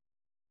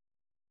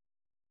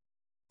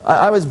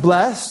I was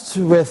blessed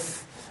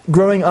with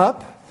growing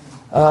up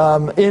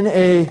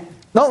in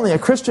not only a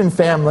Christian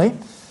family,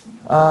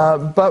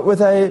 but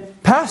with a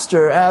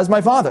pastor as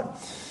my father.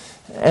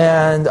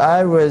 And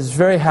I was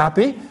very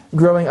happy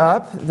growing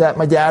up that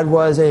my dad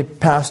was a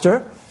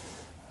pastor.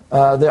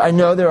 I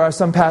know there are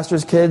some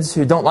pastors' kids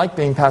who don't like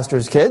being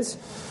pastors' kids.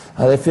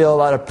 They feel a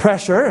lot of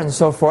pressure and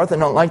so forth. I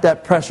don't like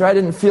that pressure. I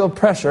didn't feel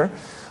pressure.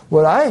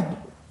 What I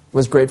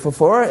was grateful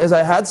for is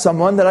I had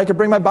someone that I could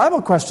bring my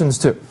Bible questions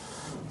to.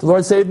 The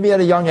Lord saved me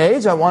at a young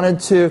age. I wanted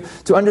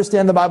to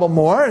understand the Bible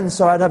more, and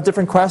so I'd have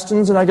different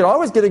questions, and I could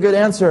always get a good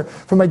answer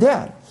from my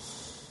dad.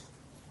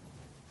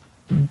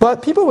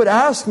 But people would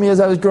ask me as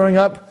I was growing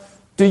up,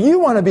 do you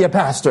want to be a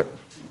pastor?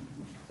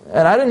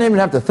 And I didn't even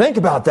have to think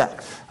about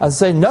that. I'd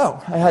say no.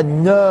 I had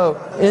no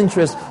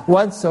interest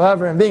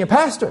whatsoever in being a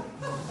pastor.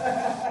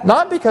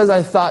 Not because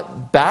I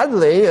thought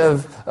badly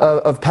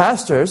of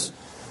pastors,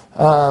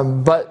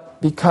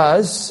 but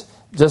because,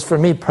 just for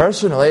me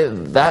personally,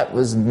 that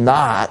was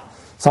not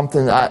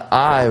something that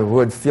I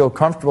would feel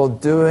comfortable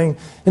doing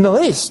in the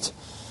least.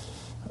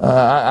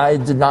 I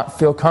did not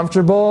feel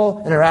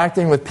comfortable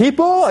interacting with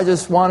people. I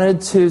just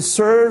wanted to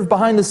serve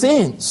behind the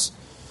scenes.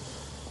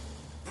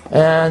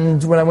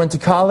 And when I went to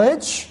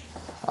college,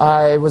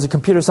 I was a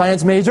computer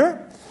science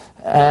major,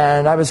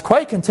 and I was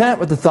quite content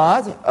with the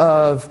thought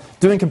of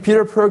doing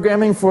computer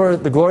programming for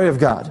the glory of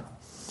God.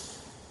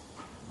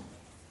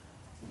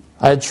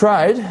 I had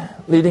tried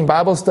leading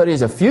Bible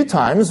studies a few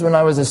times when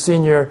I was a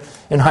senior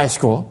in high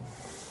school.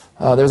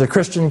 There was a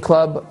Christian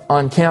club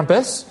on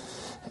campus,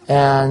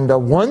 and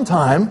one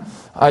time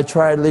I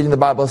tried leading the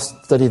Bible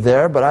study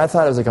there, but I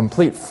thought it was a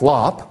complete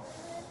flop.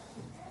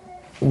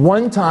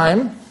 One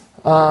time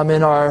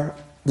in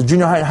the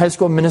junior high and high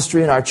school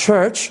ministry in our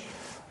church,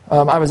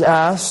 I was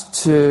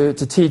asked to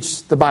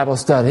teach the Bible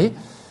study.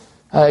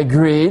 I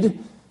agreed,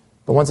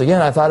 but once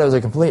again I thought it was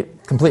a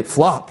complete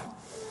flop.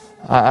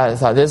 I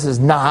thought, this is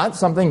not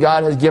something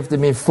God has gifted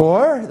me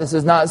for. This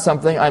is not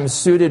something I'm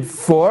suited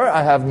for.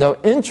 I have no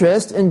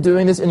interest in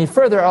doing this any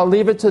further. I'll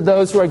leave it to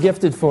those who are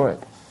gifted for it.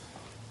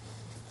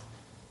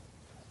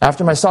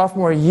 After my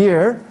sophomore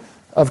year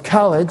of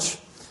college,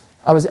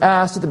 I was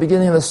asked at the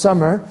beginning of the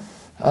summer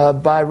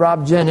by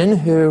Rob Jenin,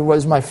 who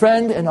was my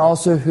friend and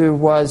also who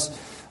was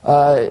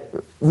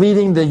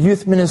leading the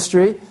youth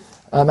ministry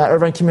at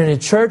Irvine Community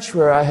Church,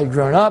 where I had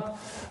grown up.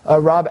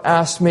 Rob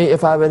asked me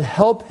if I would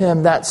help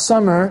him that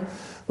summer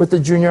with the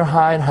junior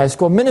high and high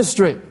school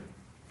ministry.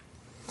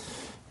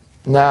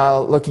 Now,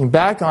 looking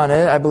back on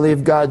it, I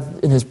believe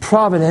God, in His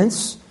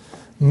providence,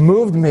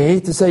 moved me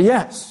to say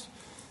yes.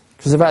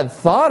 Because if I had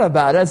thought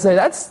about it, I'd say,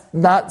 that's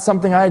not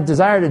something I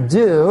desire to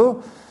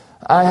do.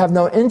 I have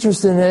no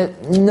interest in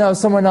it. No,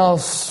 someone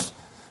else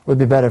would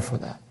be better for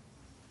that.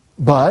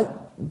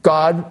 But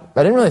God,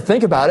 I didn't really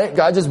think about it.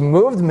 God just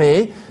moved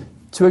me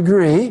to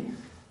agree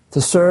to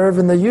serve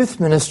in the youth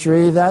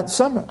ministry that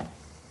summer.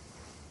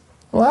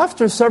 Well,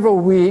 after several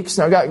weeks,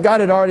 now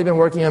God had already been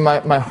working in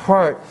my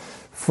heart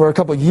for a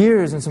couple of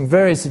years in some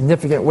very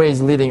significant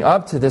ways leading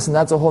up to this, and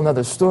that's a whole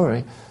other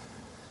story.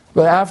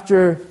 But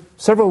after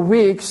several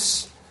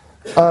weeks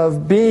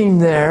of being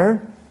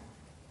there,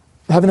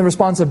 having the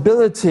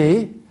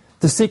responsibility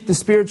to seek the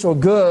spiritual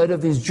good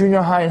of these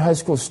junior high and high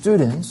school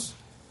students,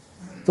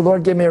 the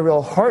Lord gave me a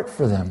real heart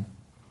for them.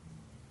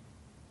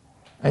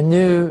 I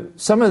knew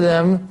some of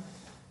them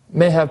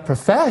may have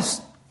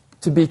professed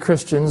to be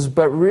Christians,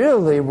 but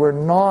really were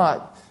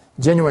not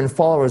genuine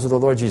followers of the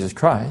Lord Jesus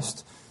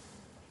Christ.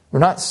 Were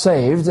not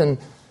saved, and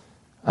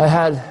I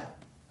had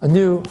a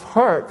new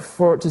heart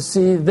to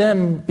see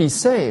them be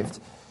saved.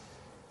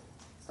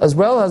 As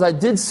well as I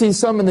did see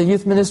some in the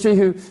youth ministry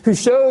who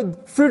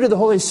showed fruit of the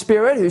Holy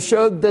Spirit, who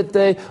showed that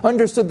they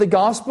understood the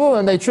gospel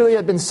and they truly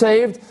had been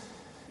saved. And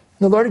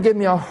the Lord gave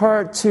me a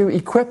heart to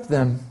equip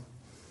them,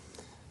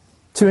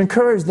 to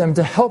encourage them,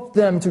 to help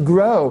them to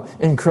grow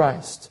in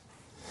Christ,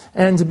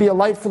 and to be a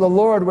light for the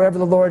Lord wherever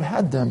the Lord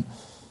had them.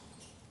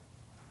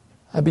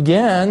 I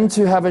began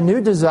to have a new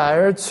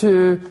desire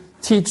to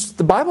teach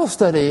the Bible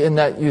study in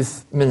that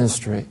youth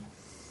ministry.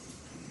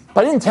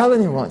 I didn't tell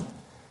anyone.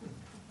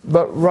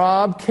 But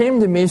Rob came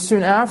to me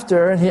soon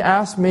after, and he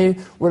asked me,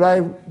 would I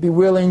be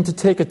willing to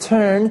take a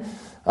turn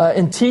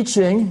in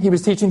teaching? He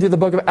was teaching through the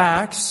book of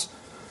Acts.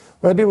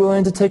 Would I be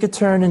willing to take a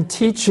turn in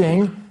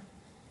teaching?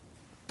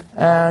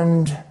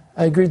 And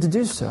I agreed to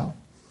do so.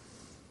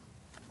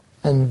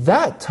 And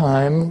that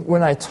time,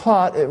 when I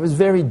taught, it was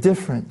very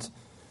different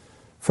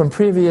from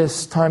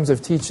previous times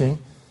of teaching.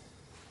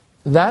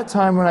 That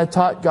time when I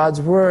taught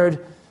God's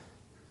Word,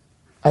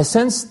 I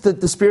sensed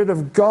that the Spirit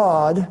of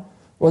God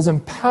was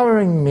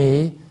empowering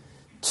me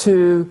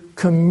to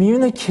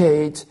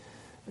communicate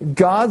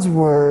God's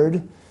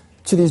Word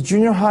to these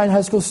junior high and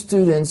high school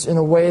students in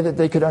a way that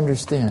they could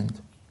understand.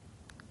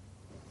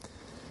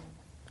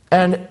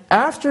 And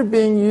after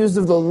being used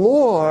of the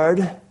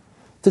Lord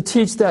to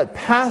teach that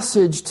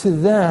passage to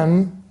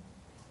them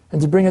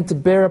and to bring it to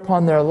bear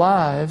upon their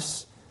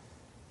lives,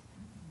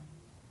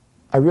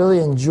 I really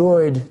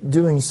enjoyed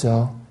doing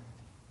so,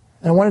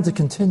 and I wanted to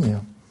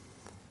continue.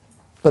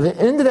 By the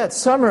end of that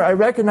summer, I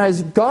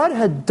recognized God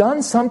had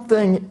done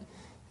something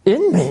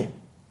in me.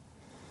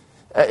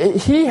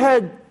 He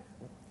had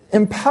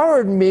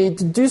empowered me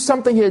to do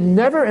something He had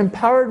never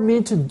empowered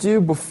me to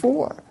do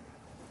before.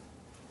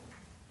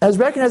 I was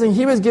recognizing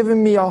He was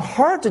giving me a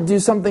heart to do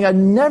something I'd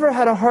never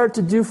had a heart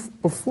to do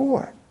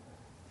before.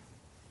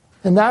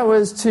 And that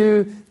was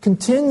to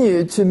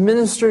continue to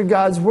minister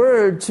God's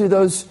Word to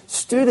those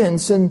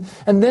students and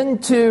then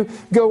to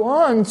go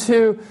on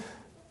to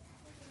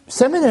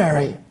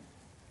seminary,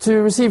 to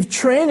receive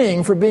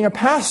training for being a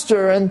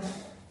pastor and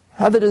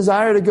have the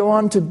desire to go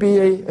on to be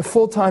a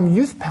full-time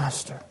youth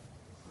pastor.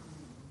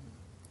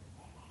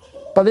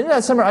 By the end of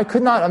that summer, I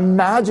could not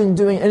imagine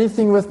doing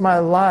anything with my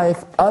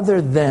life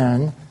other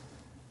than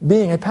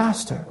being a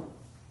pastor,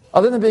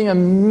 other than being a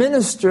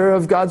minister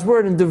of God's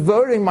Word and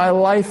devoting my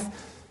life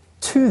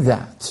to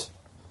that.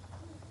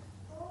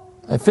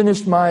 I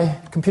finished my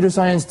computer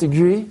science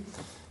degree.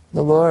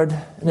 The Lord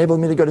enabled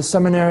me to go to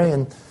seminary,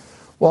 and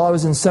while I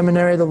was in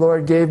seminary, the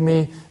Lord gave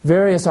me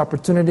various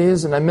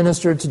opportunities, and I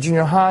ministered to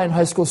junior high and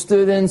high school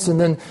students, and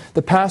then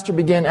the pastor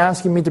began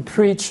asking me to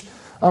preach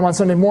on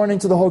Sunday morning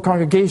to the whole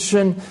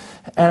congregation,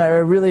 and I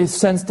really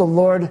sensed the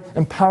Lord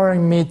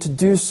empowering me to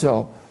do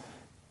so.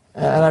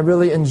 And I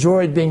really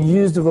enjoyed being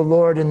used of the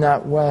Lord in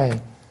that way.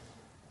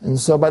 And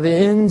so by the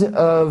end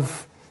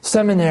of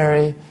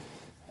seminary,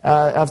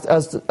 as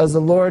the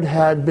Lord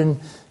had been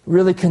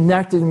really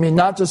connecting me,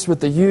 not just with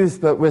the youth,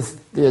 but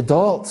with the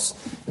adults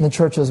in the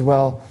church as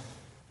well,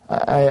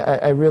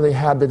 I really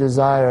had the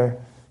desire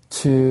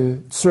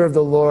to serve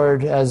the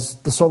Lord as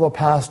the solo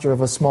pastor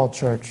of a small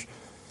church,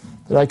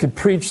 that I could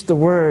preach the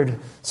Word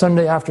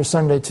Sunday after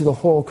Sunday to the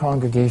whole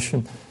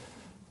congregation,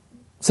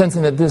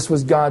 sensing that this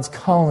was God's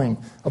calling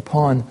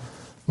upon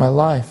my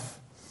life.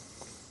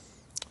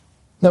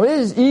 Now, it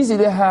is easy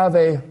to have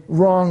a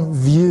wrong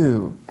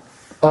view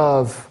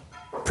of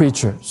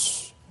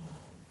preachers.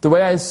 The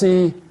way I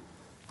see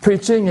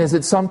preaching is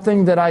it's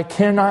something that I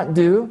cannot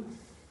do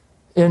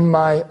in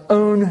my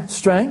own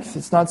strength.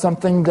 It's not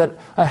something that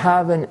I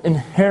have an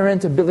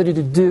inherent ability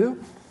to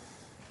do,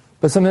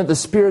 but something that the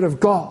Spirit of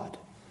God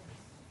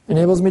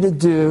enables me to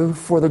do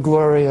for the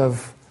glory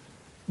of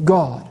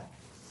God.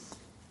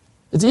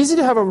 It's easy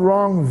to have a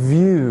wrong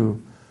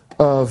view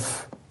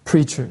of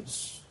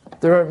preachers.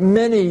 There are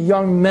many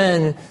young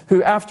men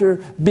who, after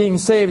being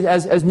saved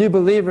as new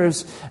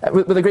believers,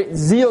 with a great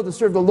zeal to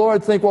serve the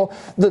Lord, think, well,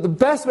 the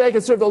best way I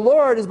can serve the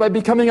Lord is by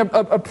becoming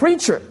a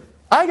preacher.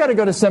 I got to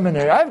go to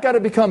seminary. I've got to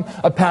become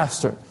a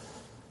pastor.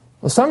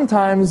 Well,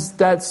 sometimes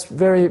that's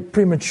very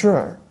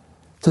premature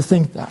to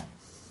think that.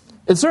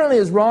 It certainly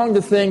is wrong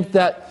to think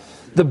that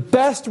the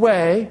best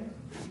way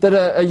that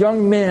a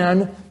young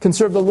man can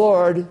serve the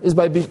Lord is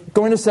by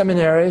going to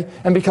seminary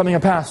and becoming a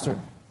pastor.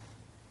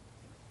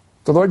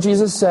 The Lord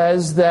Jesus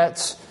says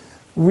that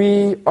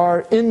we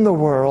are in the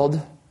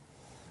world,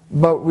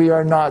 but we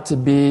are not to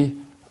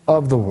be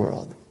of the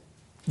world.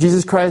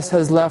 Jesus Christ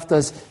has left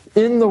us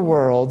in the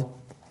world,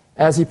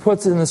 as He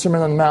puts it in the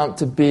Sermon on the Mount,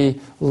 to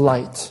be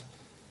light,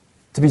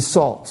 to be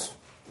salt.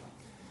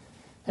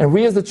 And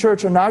we as the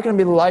church are not going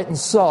to be light and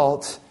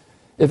salt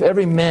if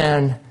every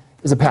man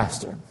is a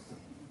pastor.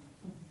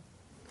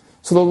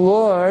 So the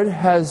Lord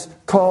has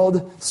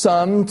called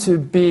some to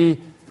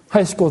be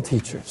high school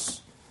teachers.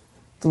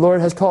 The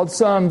Lord has called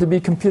some to be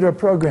computer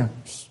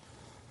programmers.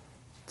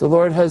 The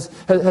Lord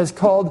has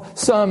called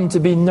some to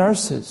be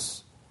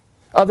nurses,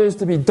 others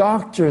to be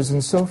doctors,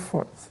 and so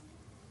forth.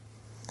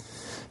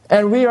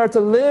 And we are to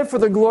live for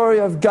the glory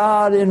of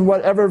God in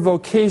whatever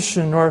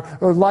vocation or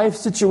life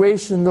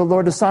situation the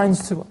Lord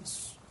assigns to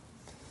us.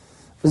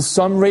 There's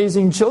some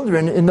raising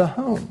children in the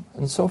home,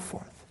 and so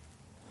forth.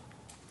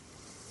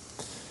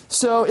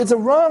 So it's a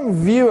wrong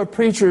view of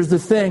preachers to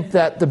think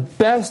that the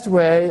best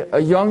way a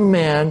young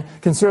man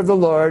can serve the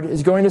Lord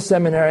is going to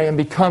seminary and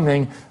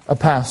becoming a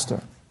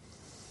pastor.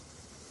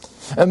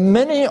 And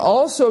many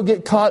also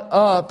get caught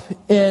up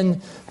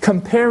in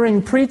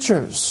comparing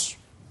preachers,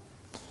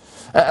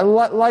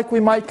 like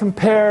we might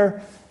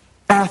compare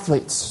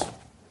athletes.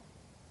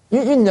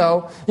 You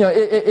know,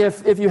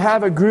 if you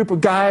have a group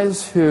of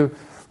guys who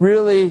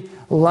really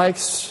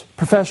likes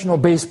professional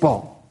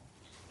baseball,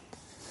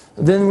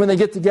 then when they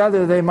get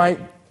together, they might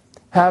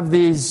have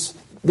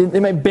they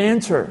might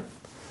banter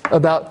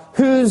about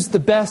who's the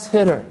best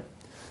hitter,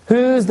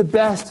 who's the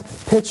best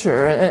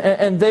pitcher,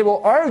 and they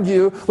will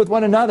argue with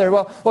one another.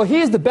 Well,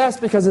 he's the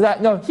best because of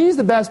that. No, he's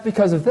the best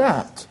because of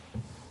that.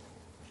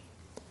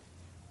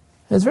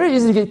 And it's very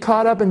easy to get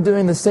caught up in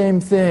doing the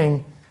same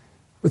thing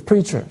with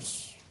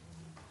preachers.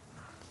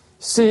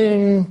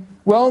 Seeing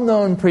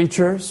well-known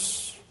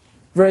preachers,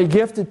 very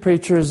gifted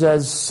preachers,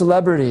 as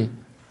celebrity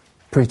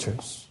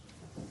preachers.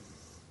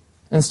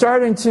 And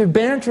starting to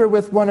banter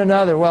with one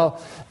another.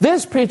 Well,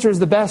 this preacher is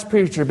the best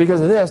preacher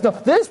because of this. No,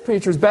 this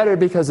preacher is better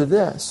because of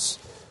this.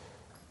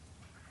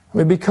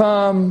 We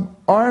become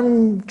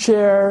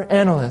armchair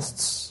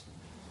analysts,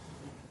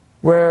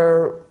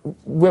 where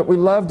what we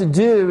love to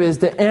do is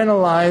to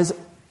analyze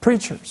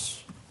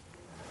preachers.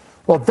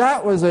 Well,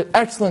 that was an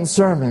excellent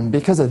sermon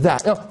because of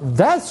that. No,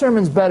 that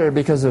sermon's better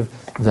because of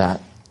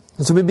that.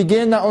 And so we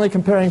begin not only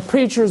comparing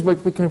preachers,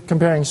 but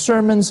comparing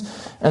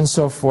sermons and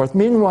so forth.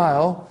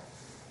 Meanwhile,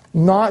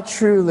 not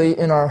truly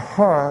in our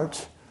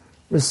heart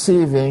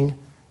receiving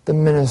the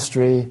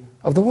ministry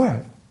of the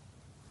Word.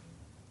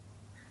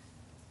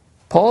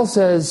 Paul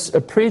says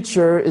a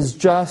preacher is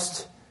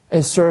just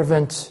a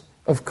servant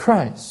of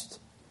Christ,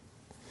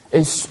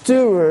 a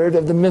steward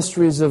of the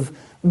mysteries of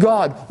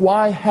God.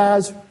 Why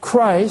has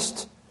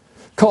Christ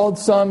called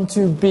some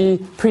to be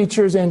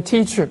preachers and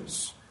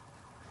teachers?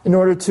 In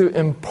order to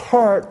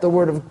impart the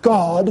Word of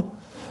God,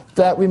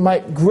 that we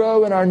might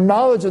grow in our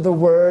knowledge of the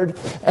Word,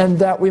 and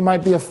that we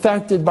might be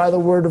affected by the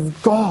Word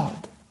of God.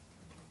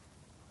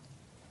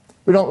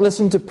 We don't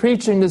listen to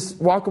preaching to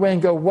walk away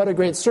and go, what a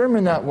great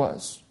sermon that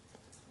was.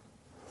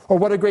 Or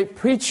what a great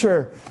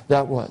preacher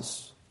that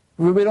was.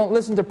 We don't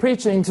listen to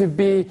preaching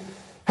to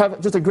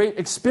have just a great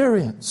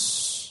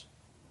experience.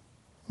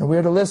 And we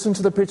are to listen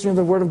to the preaching of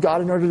the Word of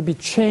God in order to be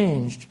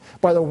changed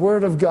by the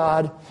Word of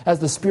God as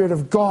the Spirit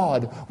of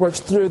God works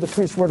through the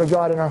preached Word of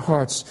God in our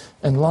hearts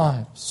and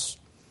lives.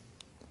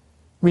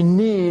 We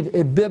need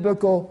a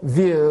biblical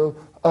view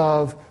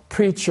of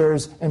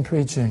preachers and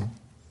preaching.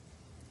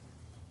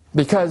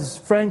 Because,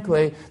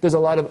 frankly, there's a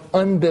lot of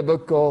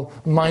unbiblical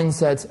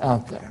mindsets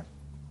out there.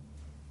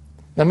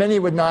 Now, many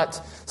would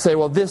not say,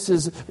 well, this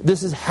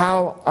is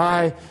how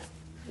I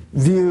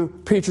view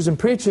preachers and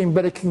preaching,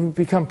 but it can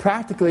become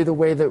practically the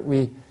way that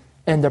we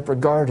end up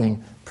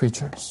regarding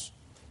preachers.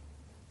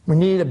 We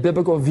need a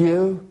biblical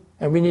view,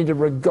 and we need to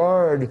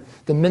regard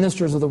the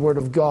ministers of the Word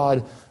of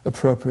God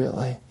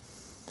appropriately.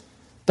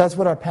 That's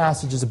what our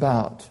passage is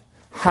about.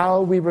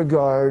 How we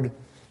regard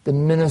the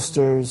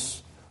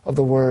ministers of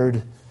the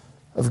Word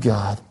of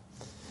God.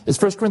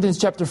 It's 1 Corinthians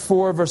chapter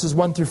 4, verses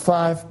 1 through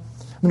 5. I'm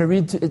going to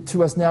read it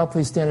to us now.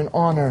 Please stand in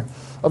honor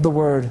of the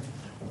Word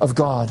of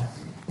God.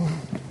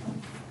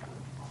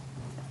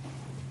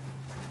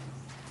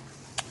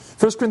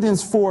 1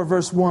 Corinthians 4,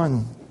 verse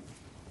 1.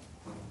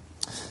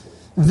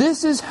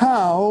 This is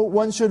how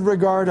one should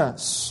regard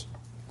us,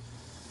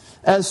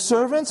 as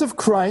servants of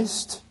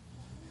Christ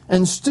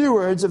and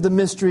stewards of the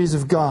mysteries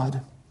of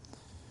God.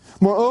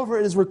 Moreover,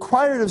 it is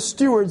required of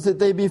stewards that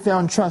they be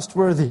found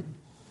trustworthy.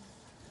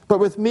 But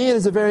with me it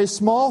is a very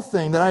small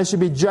thing that I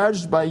should be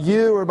judged by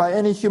you or by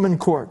any human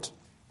court.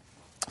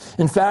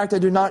 In fact, I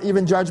do not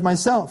even judge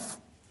myself,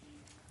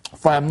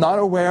 for I am not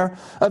aware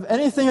of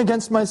anything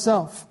against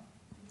myself.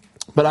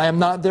 But I am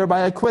not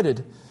thereby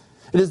acquitted.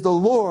 It is the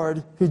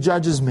Lord who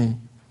judges me.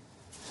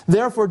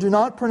 Therefore, do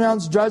not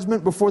pronounce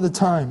judgment before the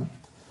time,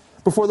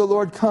 before the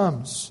Lord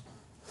comes,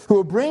 who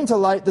will bring to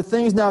light the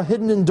things now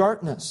hidden in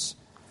darkness,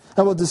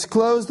 and will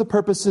disclose the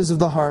purposes of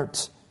the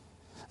heart.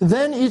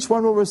 Then each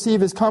one will receive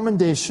his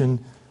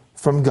commendation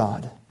from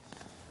God.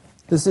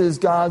 This is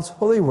God's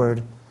holy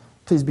word.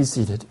 Please be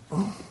seated.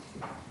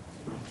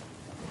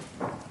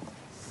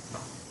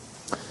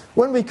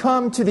 When we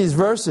come to these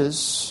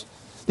verses,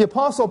 the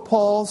Apostle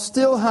Paul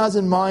still has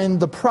in mind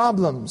the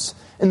problems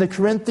in the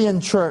Corinthian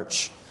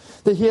church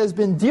that he has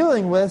been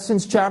dealing with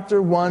since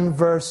chapter 1,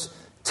 verse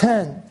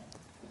 10.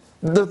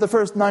 The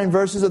first 9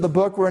 verses of the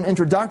book were an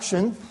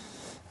introduction,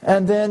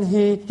 and then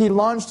he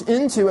launched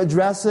into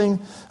addressing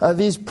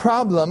these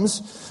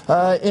problems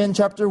in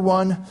chapter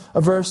 1,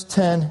 verse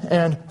 10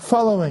 and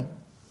following.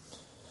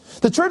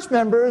 The church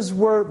members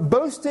were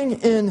boasting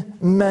in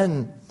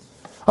men.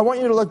 I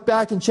want you to look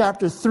back in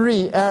chapter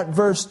 3 at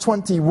verse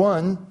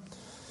 21.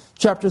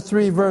 Chapter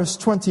 3, verse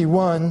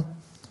 21.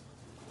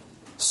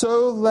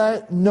 So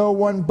let no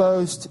one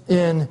boast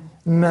in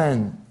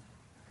men.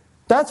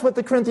 That's what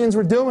the Corinthians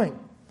were doing.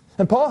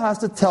 And Paul has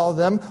to tell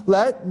them,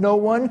 let no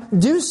one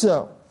do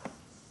so.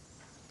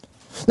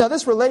 Now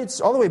this relates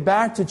all the way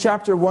back to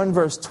chapter 1,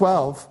 verse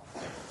 12,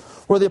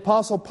 where the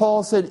Apostle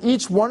Paul said,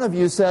 each one of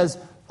you says,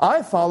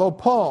 I follow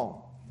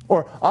Paul,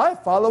 or I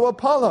follow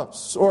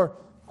Apollos, or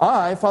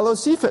I follow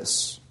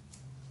Cephas.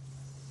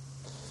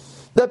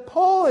 That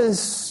Paul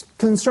is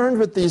concerned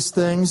with these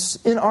things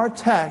in our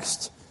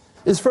text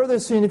is further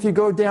seen if you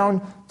go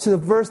down to the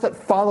verse that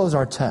follows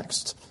our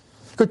text.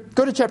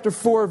 Go to chapter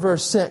 4,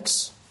 verse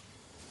 6.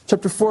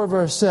 Chapter 4,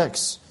 verse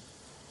 6.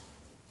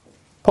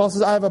 Paul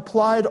says, I have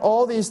applied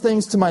all these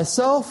things to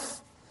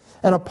myself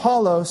and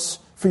Apollos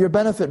for your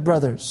benefit,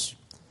 brothers,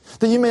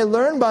 that you may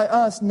learn by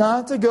us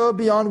not to go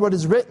beyond what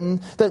is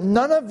written, that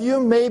none of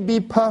you may be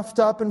puffed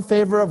up in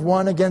favor of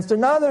one against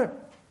another.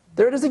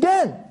 There it is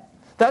again.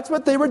 That's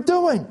what they were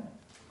doing.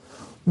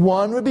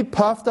 One would be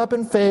puffed up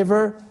in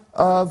favor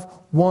of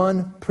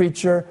one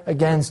preacher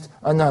against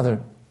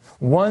another.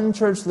 One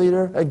church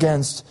leader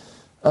against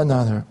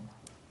another.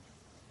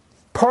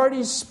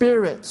 Party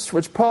spirits,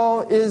 which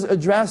Paul is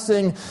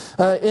addressing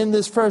in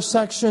this first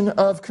section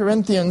of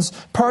Corinthians,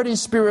 party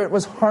spirit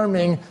was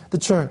harming the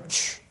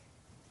church.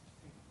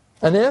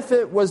 And if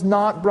it was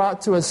not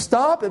brought to a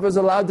stop, it was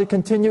allowed to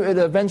continue, it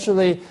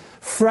eventually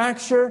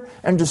fracture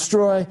and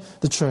destroy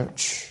the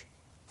church.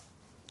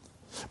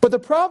 But the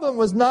problem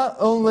was not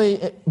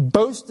only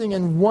boasting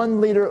in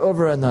one leader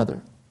over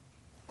another.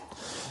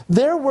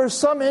 there were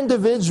some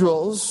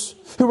individuals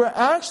who were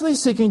actually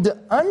seeking to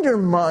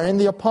undermine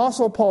the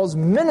Apostle Paul's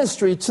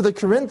ministry to the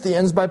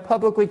Corinthians by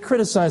publicly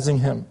criticizing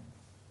him.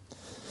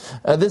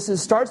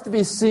 This starts to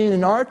be seen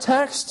in our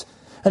text,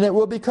 and it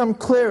will become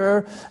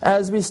clearer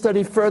as we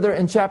study further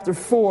in chapter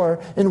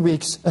 4 in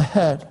weeks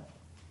ahead.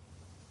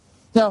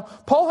 Now,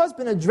 Paul has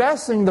been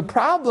addressing the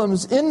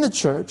problems in the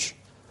church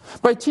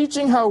by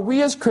teaching how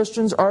we as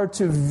Christians are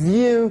to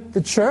view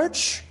the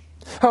church,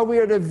 how we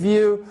are to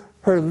view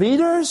her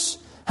leaders,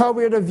 how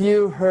we are to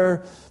view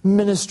her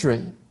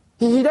ministry.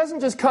 He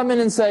doesn't just come in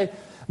and say,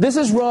 this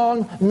is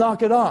wrong,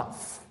 knock it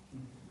off.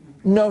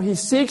 No, he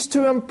seeks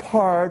to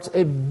impart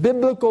a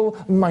biblical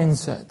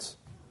mindset.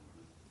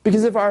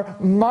 Because if our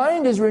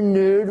mind is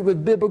renewed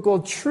with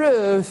biblical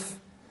truth,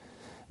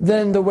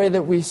 then the way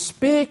that we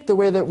speak, the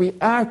way that we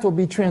act will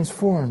be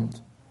transformed.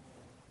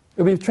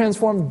 It will be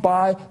transformed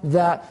by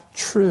that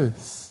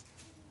truth.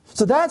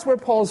 So that's where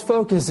Paul's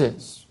focus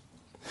is.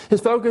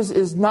 His focus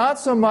is not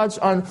so much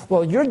on,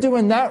 well, you're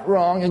doing that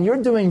wrong and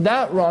you're doing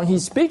that wrong. He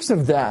speaks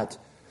of that.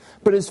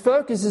 But his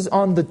focus is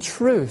on the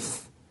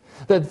truth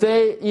that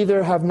they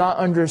either have not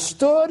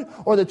understood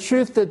or the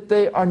truth that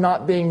they are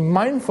not being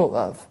mindful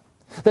of.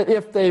 That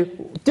if they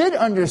did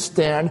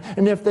understand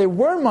and if they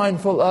were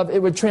mindful of,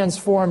 it would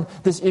transform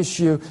this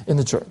issue in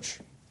the church.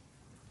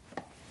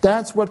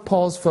 That's what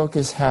Paul's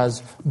focus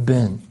has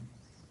been.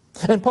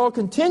 And Paul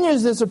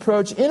continues this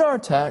approach in our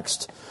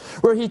text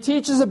where he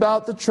teaches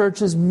about the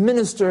church's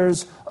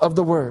ministers of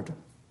the word.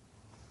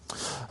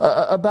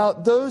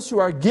 About those who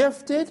are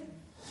gifted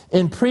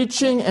in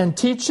preaching and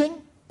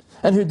teaching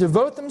and who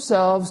devote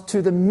themselves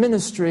to the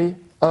ministry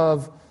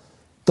of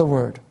the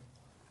word.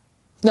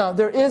 Now,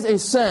 there is a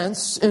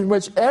sense in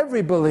which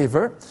every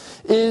believer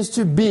is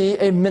to be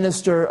a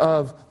minister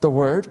of the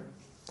word.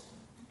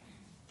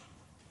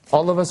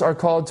 All of us are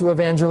called to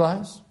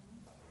evangelize.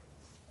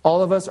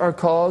 All of us are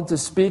called to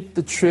speak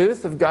the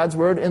truth of God's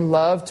word in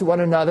love to one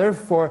another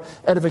for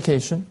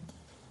edification.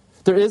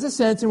 There is a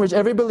sense in which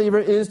every believer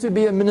is to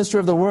be a minister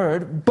of the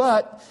word,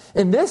 but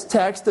in this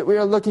text that we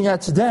are looking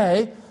at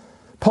today,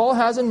 Paul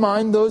has in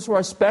mind those who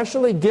are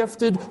specially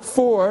gifted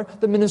for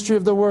the ministry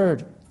of the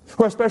word,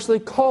 who are specially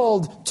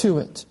called to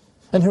it,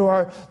 and who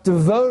are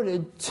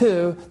devoted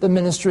to the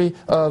ministry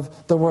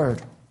of the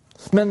word.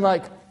 Men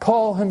like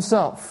Paul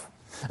himself,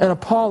 and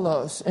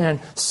Apollos, and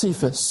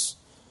Cephas.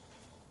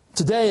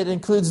 Today it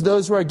includes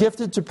those who are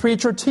gifted to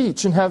preach or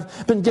teach and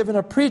have been given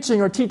a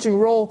preaching or teaching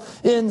role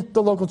in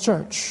the local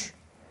church.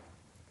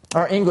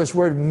 Our English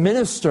word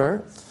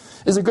minister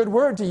is a good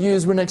word to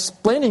use when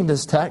explaining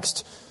this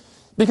text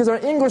because our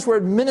English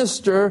word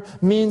minister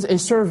means a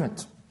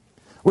servant,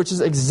 which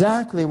is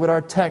exactly what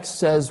our text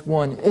says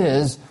one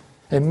is.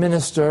 A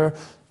minister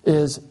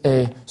is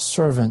a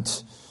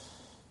servant.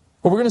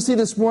 Well, we're going to see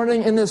this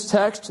morning in this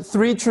text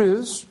 3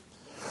 truths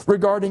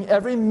regarding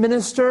every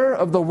minister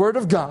of the Word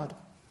of God,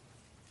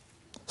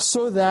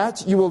 so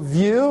that you will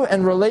view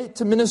and relate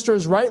to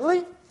ministers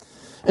rightly,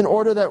 in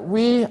order that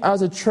we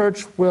as a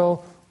church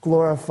will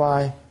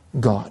glorify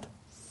God.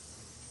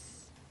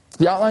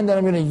 The outline that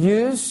I'm going to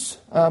use,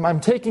 I'm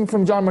taking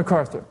from John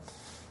MacArthur.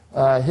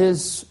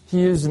 He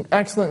used an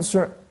excellent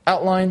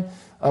outline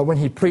when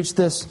he preached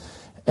this,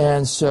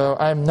 and so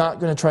I'm not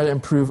going to try to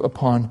improve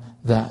upon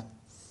that.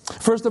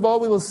 First of all,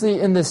 we will see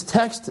in this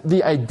text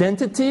the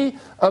identity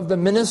of the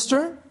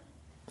minister.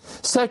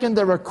 Second,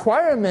 the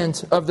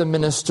requirement of the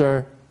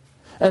minister.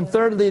 And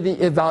thirdly,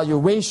 the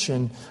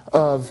evaluation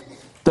of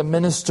the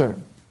minister.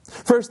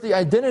 First, the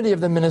identity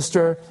of the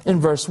minister in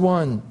verse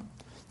 1.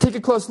 Take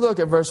a close look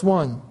at verse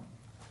 1.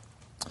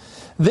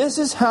 This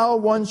is how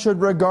one should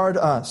regard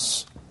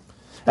us,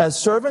 as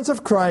servants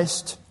of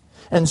Christ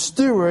and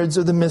stewards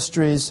of the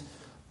mysteries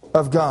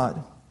of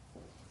God.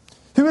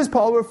 Who is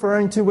Paul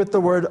referring to with the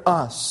word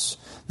us?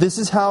 This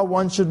is how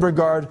one should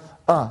regard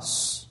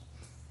us.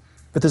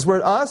 With this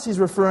word us, he's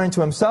referring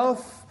to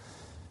himself,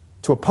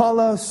 to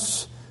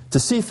Apollos, to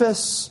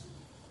Cephas,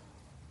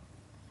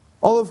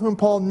 all of whom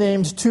Paul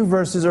named 2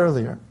 verses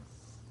earlier.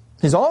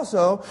 He's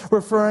also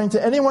referring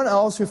to anyone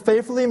else who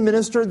faithfully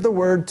ministered the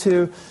word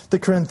to the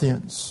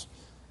Corinthians.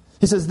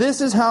 He says,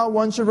 this is how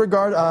one should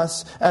regard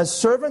us as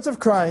servants of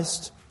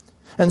Christ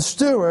and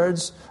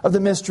stewards of the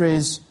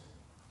mysteries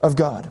of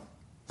God.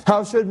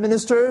 How should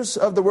ministers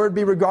of the word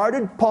be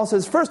regarded? Paul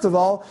says, first of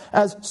all,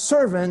 as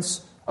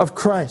servants of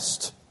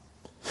Christ.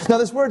 Now,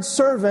 this word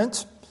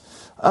servant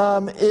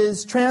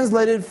is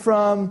translated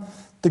from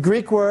the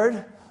Greek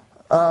word,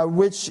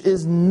 which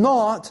is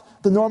not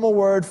the normal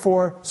word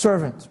for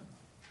servant.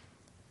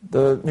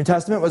 The New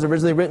Testament was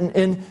originally written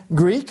in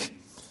Greek,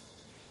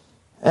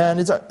 and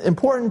it's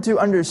important to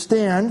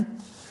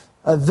understand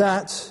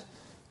that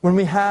when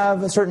we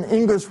have a certain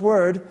English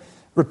word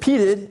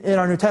repeated in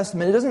our New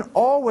Testament, it doesn't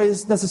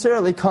always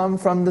necessarily come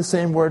from the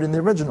same word in the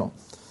original.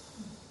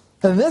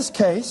 And in this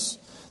case,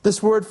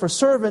 this word for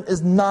servant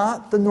is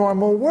not the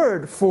normal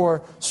word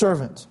for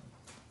servant.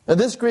 Now,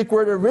 this Greek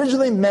word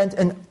originally meant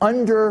an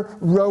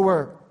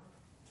under-rower,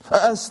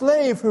 a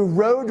slave who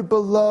rowed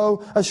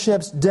below a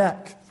ship's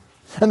deck.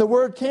 And the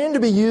word came to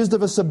be used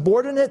of a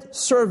subordinate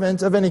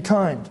servant of any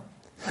kind.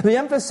 The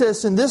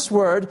emphasis in this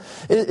word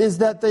is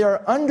that they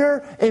are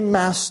under a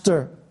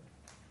master.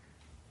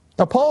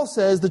 Now Paul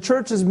says the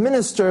church's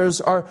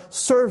ministers are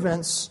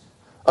servants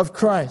of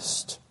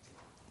Christ.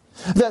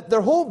 That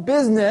their whole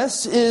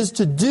business is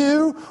to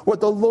do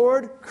what the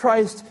Lord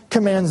Christ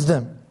commands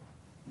them.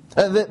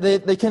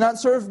 They cannot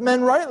serve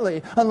men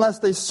rightly unless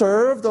they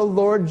serve the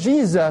Lord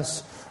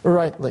Jesus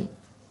rightly.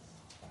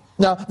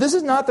 Now, this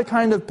is not the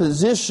kind of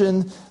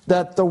position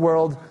that the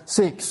world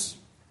seeks.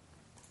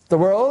 The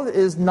world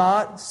is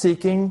not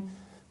seeking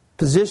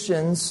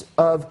positions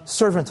of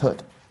servanthood.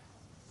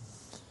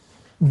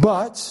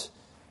 But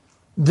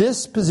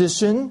this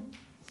position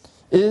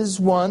is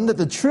one that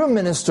the true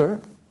minister,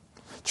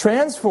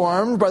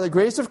 transformed by the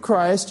grace of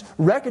Christ,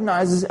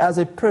 recognizes as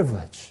a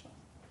privilege.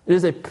 It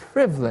is a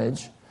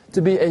privilege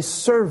to be a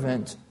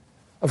servant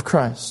of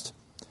Christ.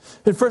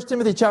 In 1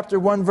 Timothy chapter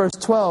 1, verse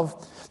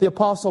 12, the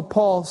Apostle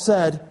Paul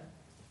said,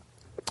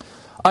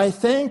 I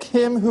thank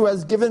Him who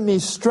has given me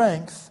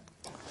strength,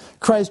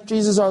 Christ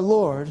Jesus our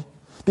Lord,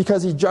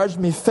 because He judged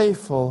me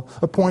faithful,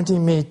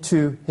 appointing me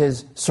to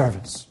His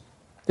service.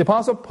 The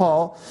Apostle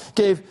Paul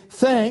gave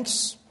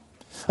thanks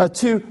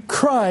to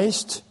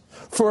Christ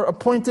for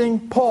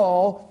appointing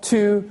Paul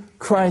to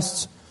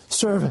Christ's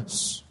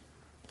service,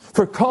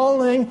 for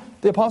calling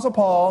the Apostle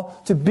Paul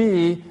to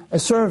be a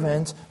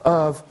servant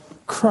of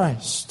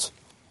Christ.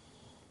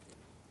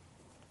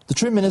 The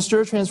true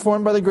minister,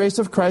 transformed by the grace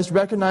of Christ,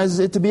 recognizes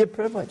it to be a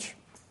privilege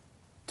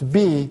to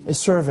be a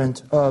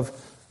servant of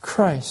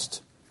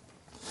Christ.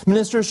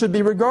 Ministers should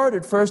be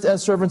regarded first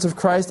as servants of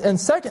Christ, and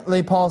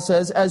secondly, Paul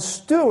says, as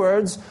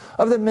stewards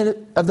of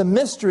the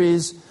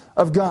mysteries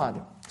of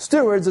God.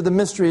 Stewards of the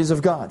mysteries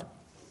of God.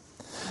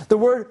 The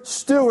word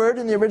steward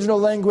in the original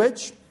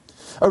language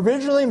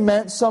originally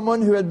meant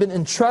someone who had been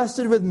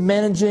entrusted with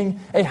managing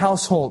a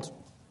household.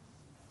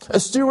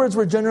 Stewards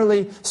were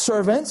generally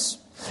servants,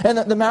 and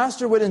that the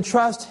master would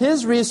entrust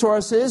his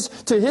resources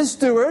to his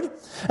steward,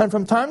 and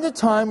from time to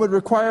time would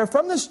require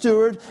from the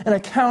steward an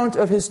account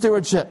of his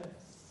stewardship.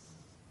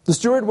 The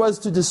steward was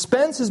to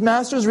dispense his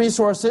master's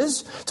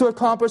resources to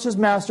accomplish his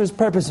master's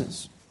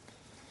purposes.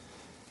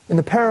 In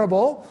the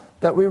parable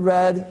that we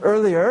read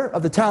earlier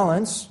of the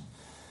talents,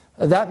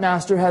 that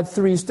master had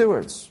 3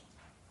 stewards.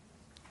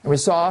 And we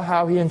saw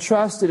how he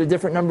entrusted a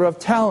different number of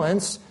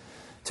talents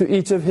to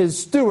each of his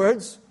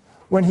stewards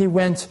when he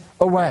went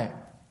away.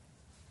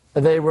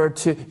 They were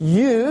to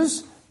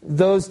use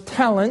those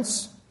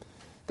talents,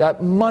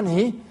 that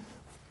money,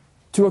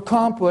 to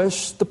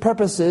accomplish the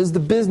purposes, the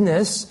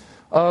business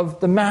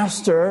of the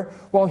master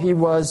while he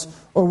was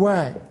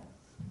away.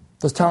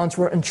 Those talents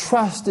were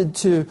entrusted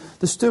to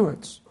the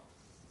stewards.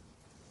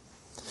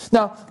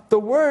 Now, the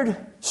word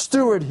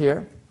steward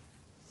here,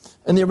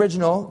 in the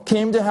original,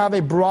 came to have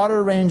a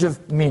broader range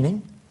of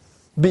meaning,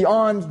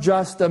 beyond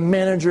just a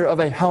manager of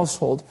a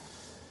household.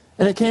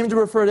 And it came to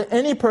refer to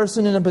any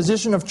person in a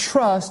position of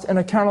trust and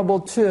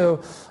accountable to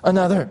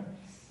another,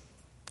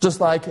 just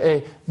like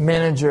a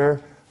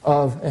manager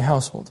of a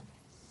household.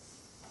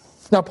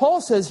 Now, Paul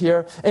says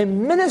here, a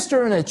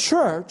minister in a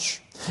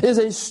church is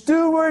a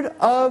steward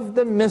of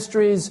the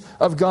mysteries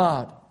of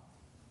God.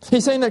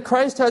 He's saying that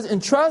Christ has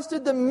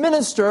entrusted the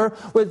minister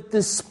with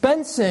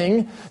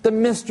dispensing the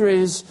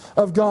mysteries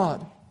of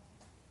God.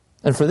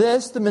 And for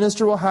this, the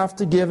minister will have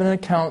to give an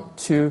account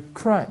to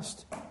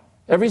Christ.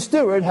 Every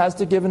steward has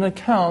to give an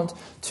account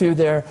to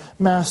their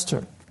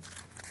master.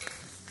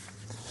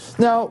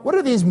 Now, what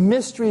are these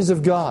mysteries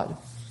of God?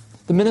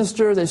 The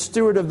minister is a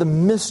steward of the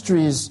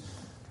mysteries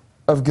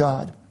of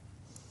God.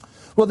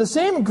 Well, the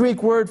same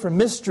Greek word for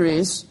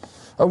mysteries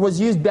was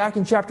used back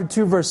in chapter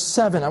 2, verse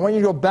 7. I want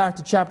you to go back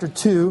to chapter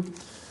 2,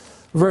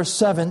 verse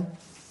 7.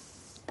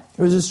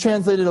 It was just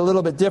translated a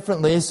little bit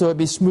differently, so it would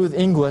be smooth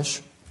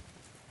English.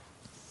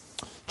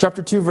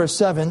 Chapter 2, verse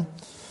 7.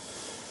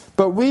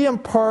 But we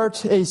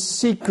impart a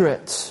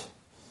secret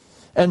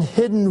and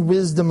hidden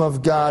wisdom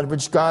of God,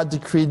 which God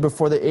decreed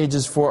before the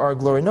ages for our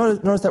glory.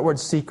 Notice that word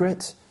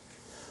secret.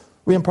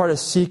 We impart a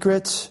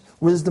secret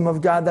wisdom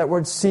of God. That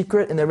word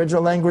secret in the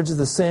original language is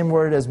the same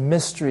word as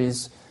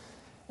mysteries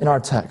in our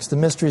text. The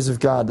mysteries of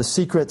God, the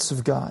secrets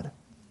of God.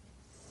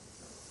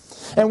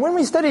 And when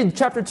we studied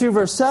chapter 2,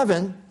 verse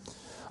 7,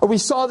 we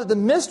saw that the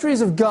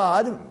mysteries of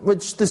God,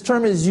 which this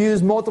term is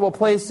used multiple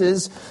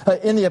places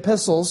in the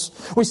epistles,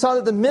 we saw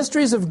that the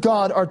mysteries of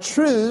God are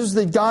truths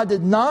that God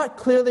did not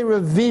clearly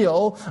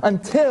reveal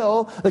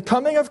until the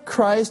coming of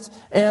Christ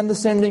and the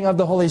sending of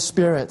the Holy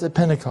Spirit at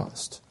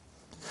Pentecost.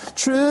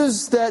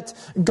 Truths that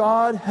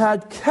God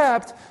had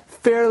kept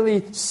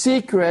fairly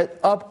secret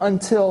up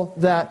until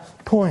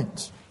that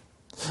point.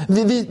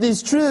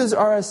 These truths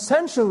are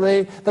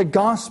essentially the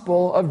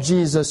gospel of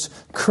Jesus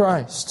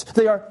Christ.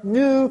 They are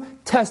New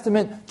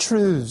Testament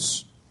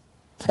truths.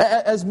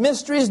 As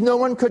mysteries, no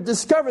one could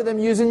discover them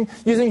using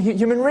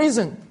human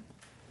reason.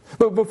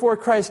 But before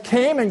Christ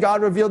came and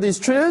God revealed these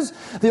truths,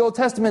 the Old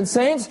Testament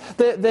saints,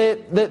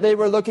 they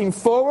were looking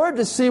forward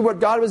to see what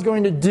God was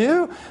going to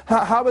do,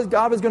 how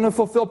God was going to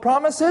fulfill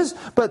promises,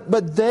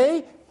 but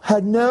they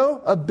had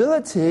no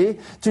ability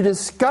to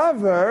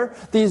discover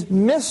these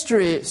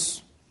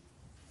mysteries.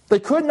 They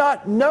could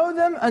not know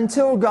them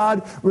until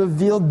God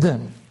revealed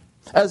them.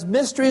 As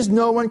mysteries,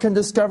 no one can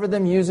discover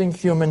them using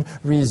human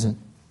reason.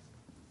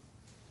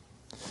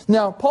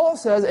 Now, Paul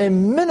says a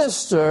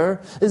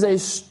minister is a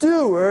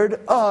steward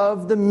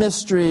of the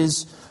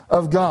mysteries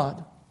of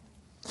God.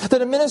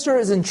 That a minister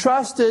is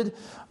entrusted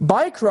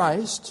by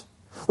Christ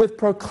with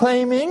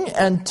proclaiming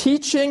and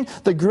teaching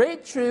the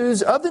great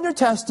truths of the New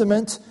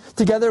Testament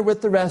together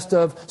with the rest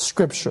of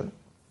Scripture.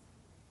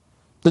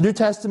 The New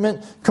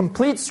Testament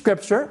completes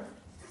Scripture,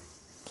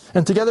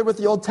 and together with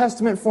the Old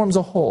Testament forms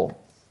a whole.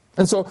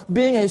 And so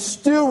being a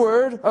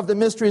steward of the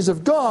mysteries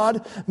of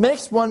God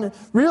makes one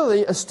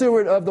really a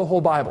steward of the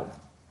whole Bible.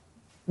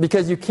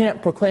 Because you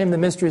can't proclaim the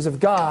mysteries of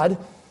God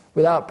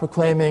without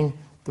proclaiming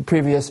the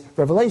previous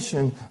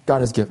revelation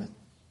God has given.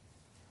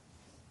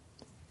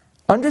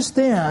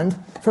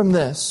 Understand from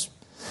this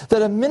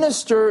that a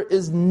minister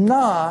is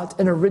not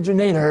an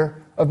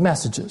originator of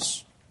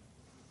messages.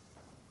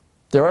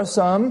 There are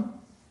some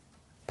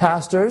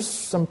pastors,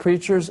 some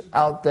preachers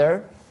out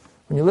there,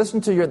 when you listen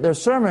to their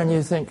sermon,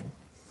 you think,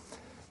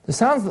 this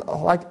sounds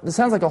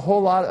like a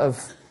whole lot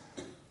of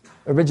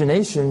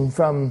origination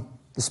from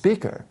the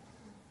speaker.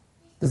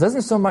 This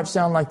doesn't so much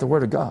sound like the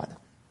Word of God.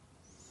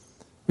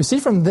 We see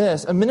from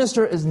this, a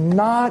minister is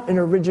not an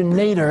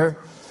originator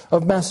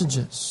of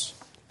messages.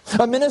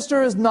 A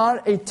minister is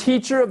not a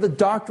teacher of the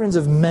doctrines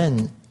of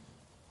men.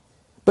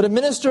 But a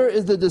minister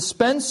is the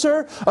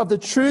dispenser of the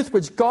truth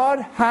which God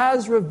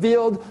has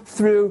revealed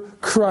through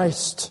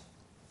Christ.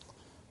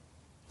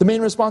 The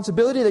main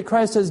responsibility that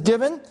Christ has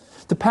given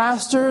to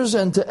pastors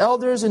and to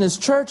elders in His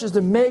church is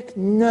to make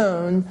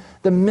known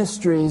the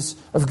mysteries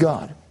of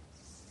God.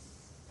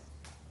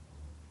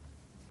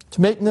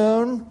 To make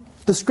known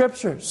the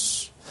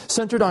Scriptures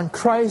centered on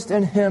Christ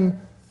and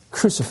Him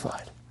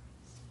crucified.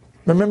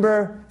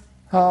 Remember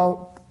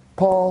how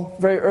Paul,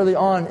 very early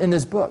on in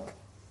this book,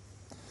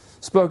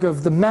 spoke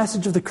of the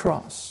message of the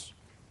cross,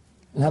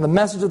 and how the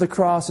message of the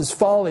cross is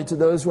folly to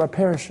those who are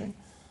perishing,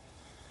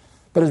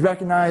 but is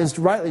recognized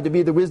rightly to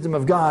be the wisdom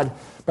of God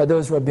by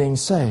those who are being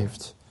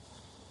saved.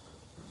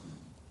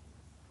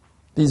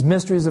 These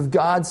mysteries of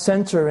God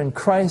center in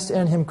Christ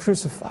and Him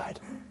crucified.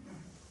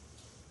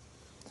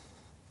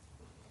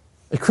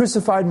 A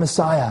crucified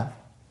Messiah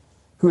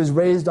who is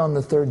raised on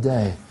the third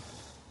day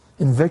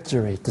in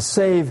victory to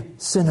save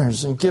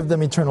sinners and give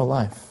them eternal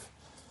life.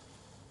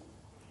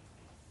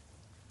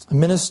 A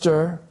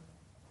minister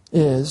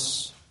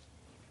is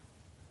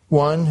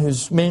one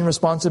whose main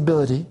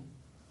responsibility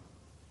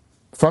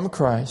from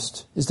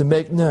Christ is to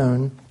make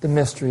known the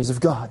mysteries of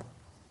God.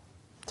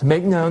 To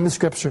make known the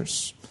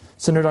Scriptures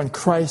centered on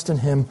Christ and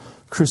Him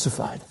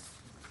crucified.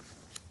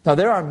 Now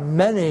there are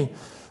many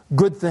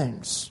good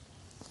things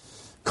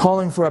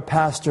calling for a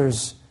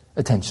pastor's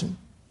attention.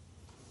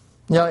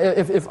 You know,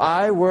 if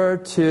I were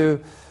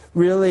to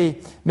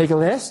really make a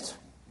list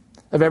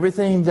of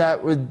everything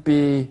that would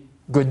be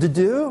good to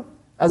do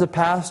as a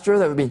pastor,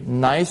 that would be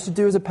nice to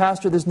do as a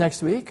pastor this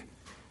next week,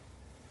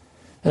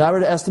 and I were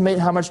to estimate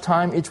how much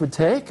time each would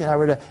take, and I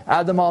were to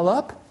add them all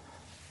up,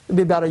 it would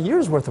be about a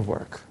year's worth of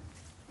work.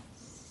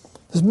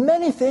 There's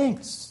many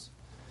things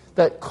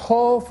that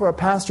call for a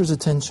pastor's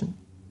attention.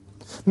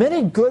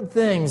 Many good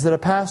things that a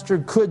pastor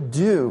could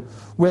do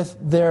with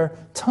their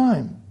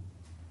time.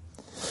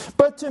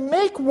 But to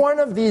make one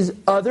of these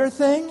other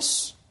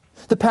things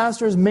the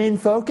pastor's main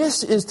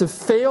focus is to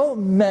fail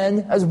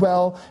men as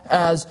well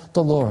as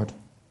the Lord.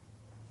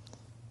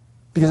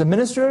 Because a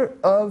minister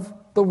of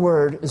the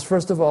Word is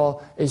first of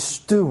all a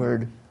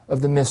steward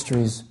of the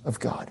mysteries of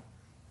God.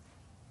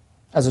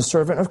 As a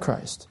servant of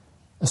Christ,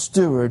 a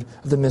steward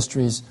of the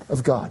mysteries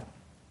of God.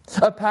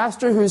 A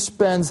pastor who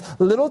spends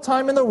little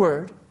time in the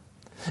Word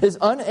is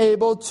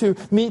unable to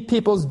meet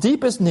people's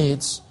deepest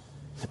needs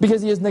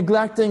because he is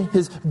neglecting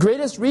his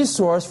greatest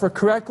resource for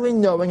correctly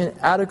knowing and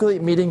adequately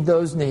meeting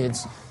those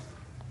needs,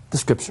 the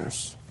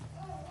Scriptures.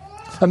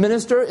 A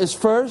minister is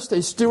first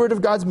a steward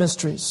of God's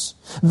mysteries.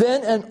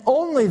 Then and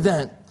only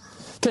then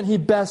can he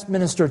best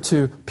minister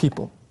to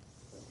people.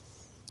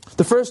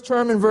 The first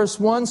term in verse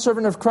 1,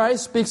 servant of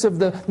Christ, speaks of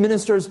the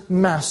minister's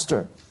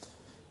master.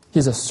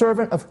 He's a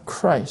servant of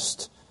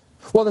Christ.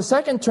 While the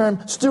second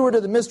term, steward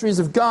of the mysteries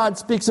of God,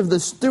 speaks of the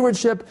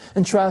stewardship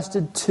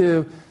entrusted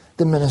to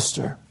the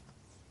minister.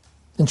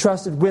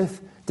 Entrusted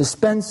with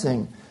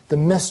dispensing the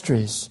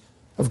mysteries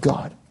of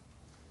God.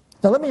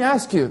 Now let me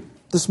ask you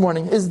this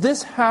morning, is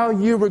this how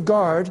you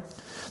regard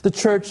the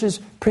church's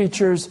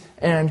preachers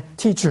and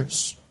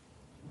teachers?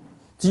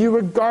 Do you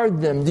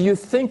regard them, do you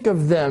think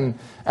of them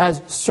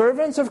as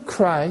servants of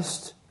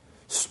Christ,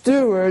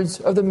 stewards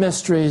of the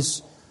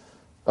mysteries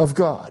of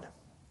God?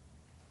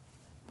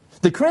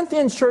 The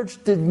Corinthian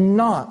church did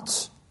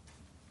not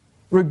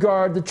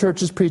regard the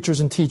church's preachers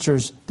and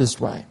teachers this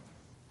way.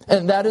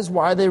 And that is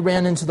why they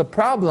ran into the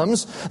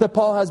problems that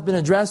Paul has been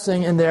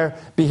addressing in their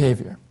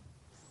behavior.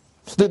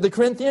 The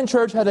Corinthian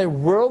church had a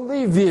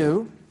worldly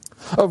view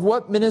of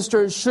what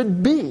ministers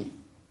should be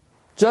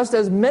just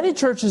as many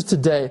churches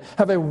today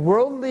have a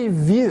worldly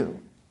view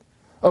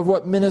of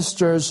what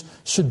ministers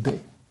should be.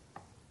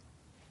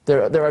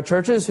 There are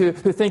churches who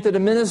think that a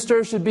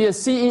minister should be a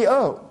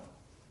CEO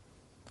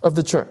of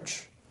the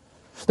church.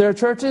 There are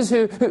churches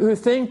who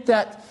think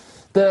that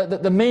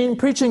the main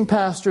preaching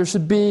pastor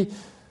should be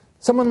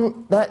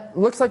someone that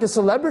looks like a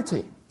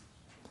celebrity.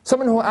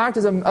 Someone who will act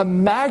as a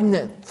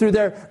magnet through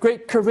their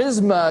great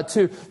charisma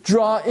to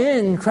draw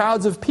in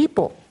crowds of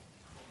people.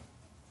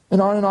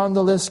 And on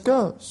the list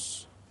goes.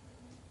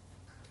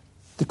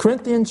 The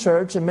Corinthian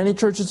church and many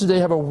churches today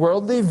have a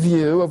worldly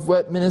view of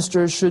what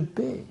ministers should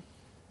be.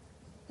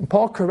 And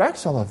Paul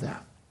corrects all of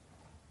that,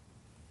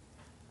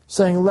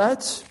 saying,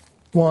 let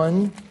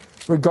one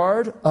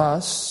regard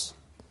us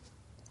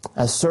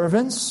as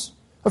servants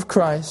of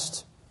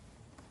Christ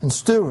and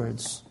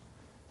stewards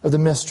of the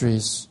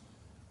mysteries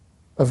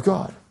of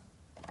God.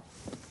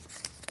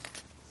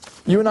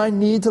 You and I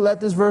need to let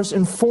this verse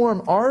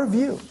inform our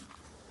view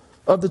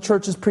of the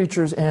church's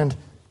preachers and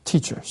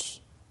teachers.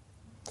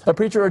 A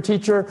preacher or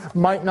teacher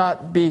might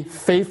not be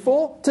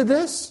faithful to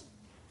this.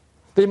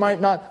 They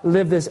might not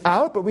live this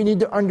out, but we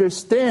need to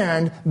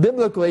understand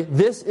biblically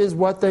this is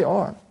what they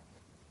are.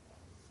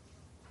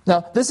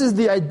 Now, this is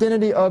the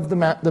identity of the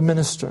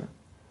minister.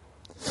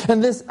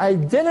 And this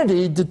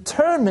identity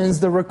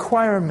determines the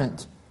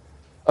requirement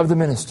of the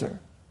minister.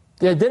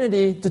 The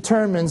identity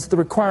determines the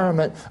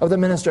requirement of the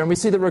minister. And we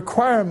see the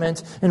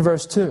requirement in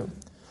verse 2.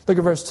 Look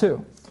at verse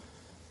 2.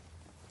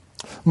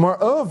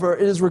 Moreover,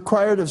 it is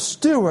required of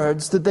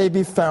stewards that they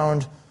be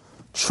found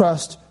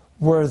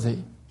trustworthy.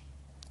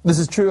 This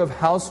is true of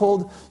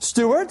household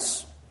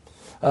stewards.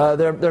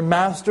 Their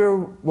master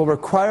will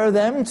require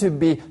them to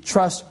be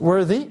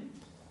trustworthy.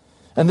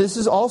 And this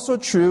is also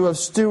true of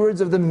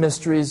stewards of the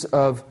mysteries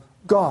of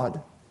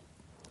God,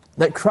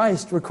 that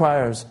Christ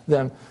requires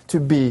them to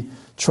be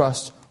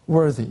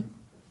trustworthy.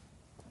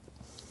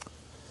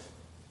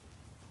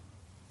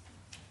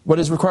 What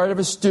is required of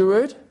a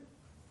steward,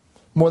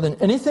 more than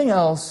anything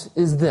else,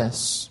 is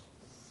this.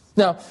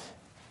 Now,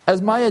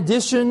 as my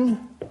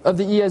edition of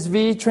the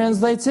ESV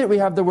translates it, we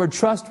have the word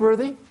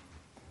trustworthy.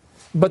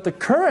 But the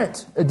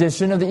current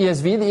edition of the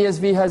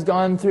ESV has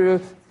gone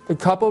through a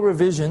couple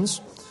revisions.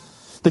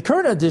 The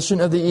current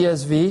edition of the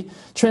ESV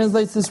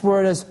translates this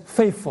word as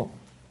faithful.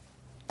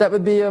 That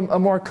would be a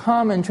more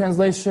common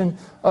translation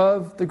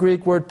of the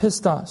Greek word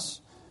pistos,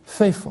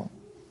 faithful.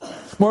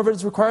 Moreover, it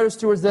is required of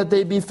stewards that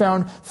they be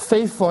found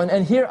faithful.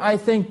 And here I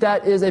think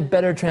that is a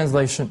better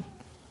translation.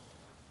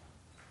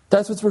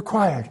 That's what's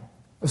required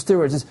of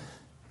stewards, is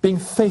being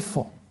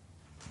faithful.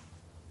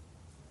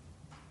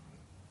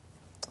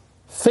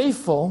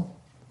 Faithful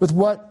with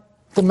what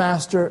the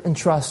master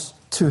entrusts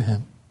to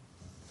him.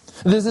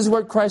 This is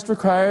what Christ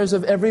requires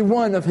of every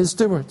one of his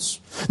stewards.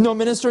 No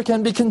minister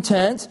can be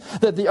content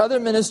that the other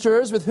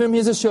ministers with whom he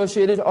is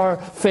associated are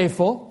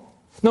faithful.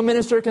 No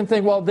minister can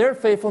think, well, their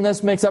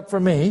faithfulness makes up for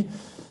me.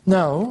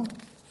 No.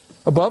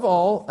 Above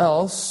all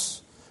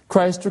else,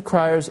 Christ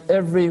requires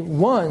every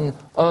one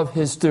of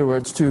his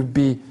stewards to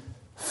be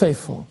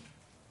faithful.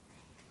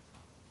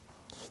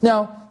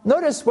 Now,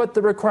 notice what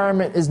the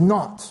requirement is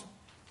not.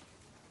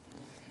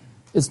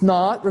 It's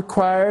not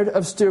required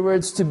of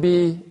stewards to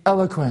be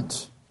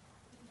eloquent.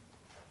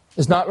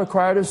 It's not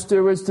required of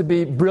stewards to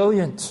be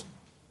brilliant.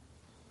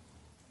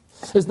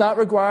 It's not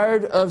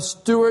required of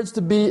stewards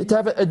to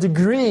have a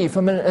degree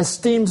from an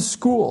esteemed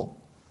school.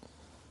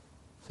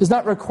 It's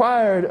not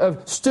required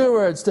of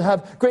stewards to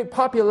have great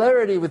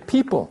popularity with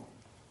people.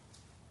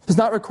 It's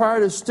not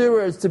required of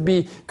stewards to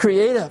be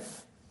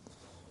creative,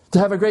 to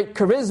have a great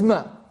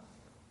charisma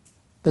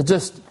that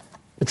just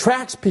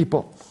attracts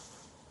people.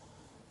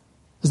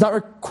 It's not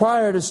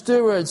required of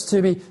stewards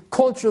to be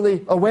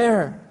culturally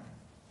aware.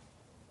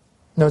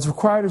 No, it's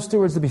required of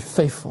stewards to be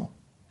faithful.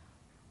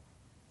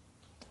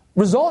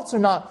 Results are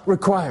not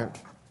required.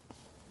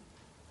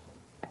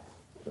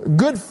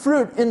 Good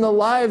fruit in the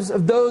lives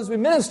of those we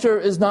minister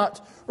is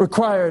not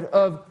required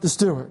of the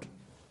steward.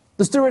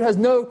 The steward has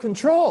no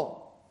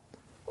control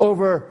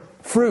over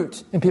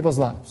fruit in people's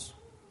lives.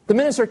 The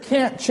minister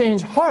can't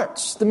change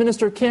hearts. The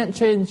minister can't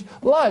change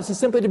lives. He's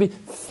simply to be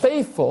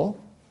faithful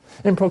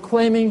in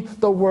proclaiming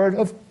the Word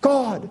of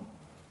God.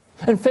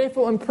 And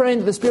faithful in praying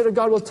that the Spirit of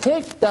God will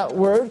take that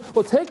Word,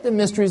 will take the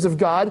mysteries of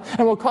God,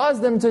 and will cause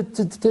them to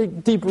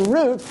take deep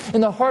root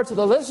in the hearts of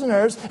the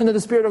listeners, and that the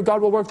Spirit of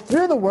God will work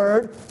through the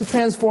Word to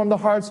transform the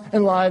hearts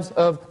and lives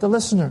of the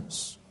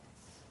listeners.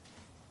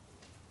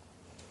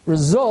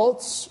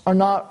 Results are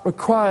not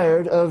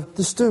required of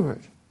the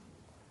steward.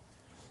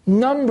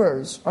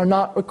 Numbers are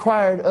not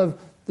required of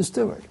the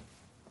steward.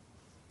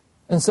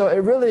 And so it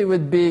really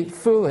would be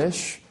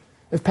foolish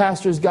if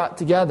pastors got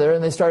together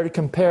and they started to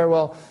compare,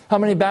 well, how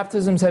many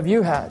baptisms have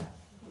you had?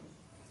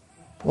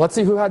 Let's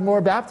see who had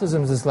more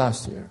baptisms this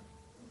last year.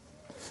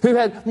 Who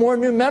had more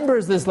new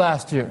members this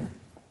last year?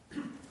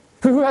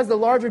 Who has the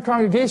larger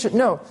congregation?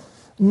 No,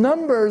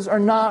 numbers are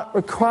not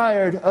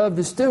required of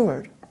the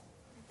steward.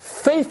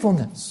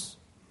 Faithfulness.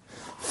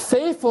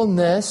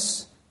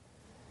 Faithfulness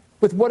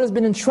with what has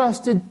been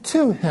entrusted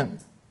to him.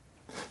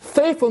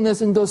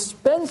 Faithfulness in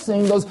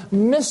dispensing those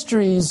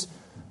mysteries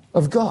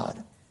of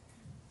God.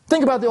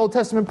 Think about the Old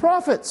Testament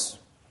prophets.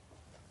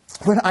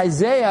 When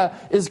Isaiah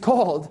is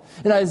called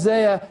in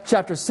Isaiah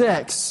chapter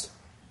 6,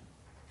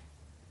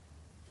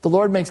 the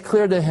Lord makes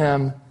clear to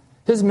him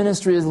his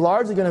ministry is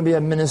largely going to be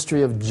a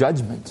ministry of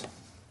judgment.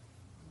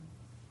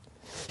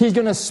 He's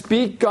going to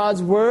speak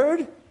God's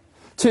word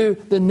to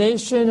the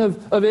nation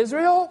of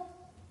Israel.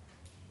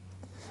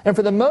 And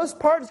for the most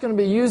part, it's going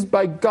to be used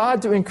by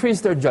God to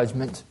increase their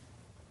judgment.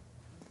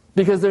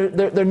 Because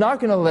they're not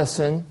going to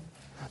listen.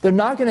 They're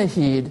not going to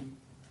heed.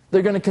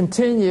 They're going to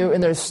continue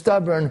in their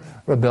stubborn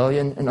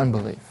rebellion and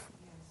unbelief.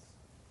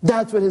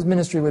 That's what his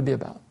ministry would be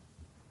about.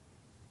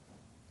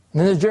 And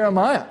then there's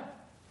Jeremiah,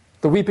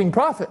 the weeping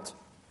prophet.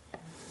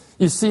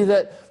 You see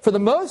that for the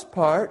most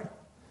part,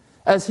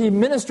 as he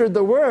ministered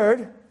the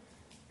word,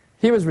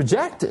 he was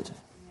rejected.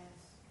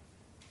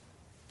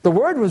 The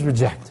word was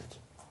rejected.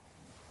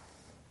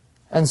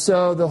 And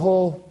so the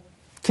whole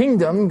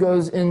kingdom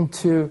goes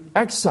into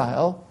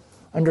exile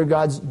under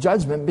God's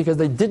judgment because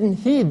they didn't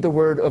heed the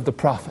word of the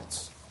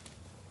prophets.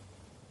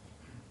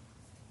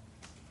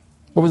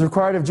 What was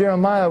required of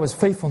Jeremiah was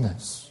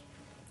faithfulness.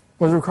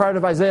 What was required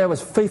of Isaiah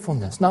was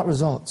faithfulness, not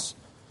results.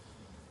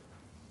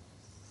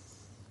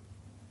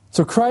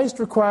 So Christ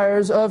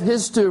requires of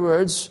his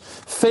stewards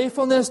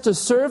faithfulness to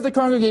serve the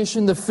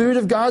congregation the food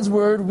of God's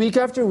word week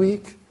after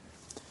week,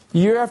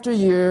 year after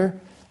year,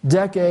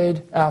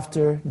 decade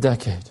after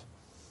decade.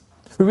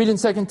 We read in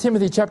 2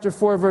 Timothy chapter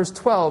 4, verse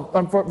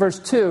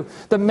 2,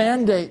 the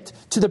mandate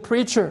to the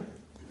preacher: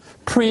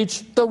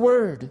 preach the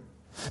word.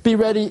 Be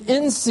ready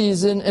in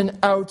season and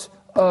out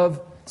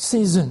of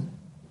season.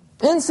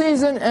 In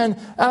season and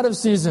out of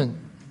season.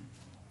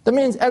 That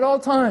means at all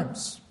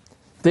times.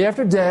 Day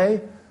after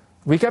day,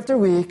 week after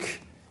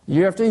week,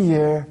 year after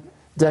year,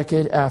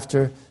 decade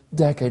after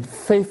decade.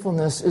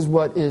 Faithfulness is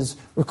what is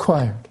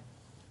required.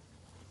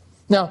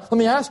 Now, let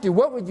me ask you,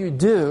 what would you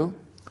do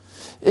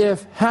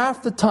if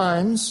half the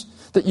times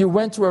that you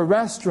went to a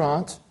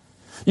restaurant,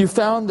 you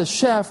found the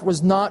chef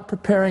was not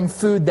preparing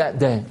food that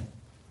day?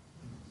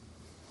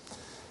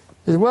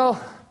 You say,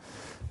 well,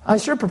 I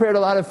sure prepared a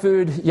lot of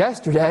food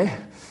yesterday,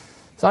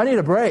 so I need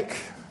a break.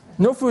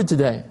 No food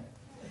today.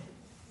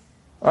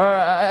 Or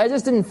I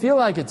just didn't feel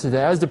like it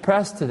today. I was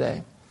depressed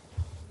today.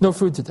 No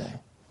food today.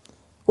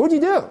 What would you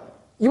do?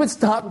 You would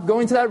stop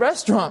going to that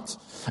restaurant.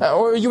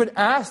 Or you would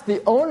ask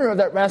the owner of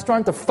that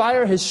restaurant to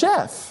fire his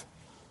chef.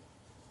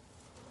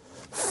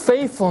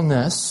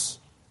 Faithfulness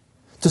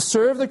to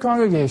serve the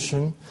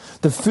congregation,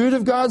 the food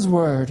of God's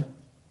word,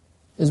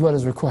 is what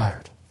is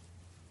required.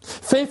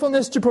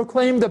 Faithfulness to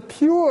proclaim the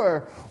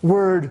pure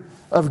word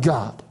of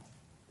God.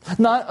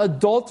 Not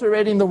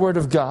adulterating the word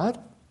of God.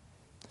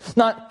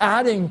 Not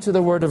adding to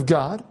the word of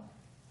God.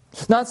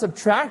 Not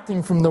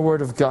subtracting from the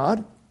word of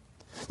God.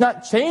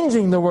 Not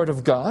changing the word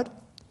of God.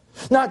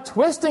 Not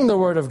twisting the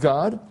word of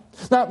God.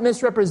 Not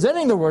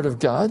misrepresenting the word of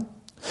God.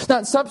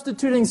 Not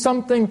substituting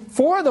something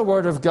for the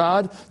word of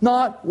God.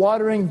 Not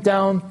watering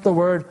down the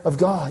word of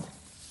God.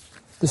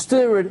 The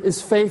steward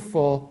is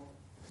faithful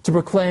to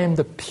proclaim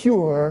the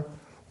pure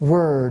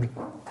word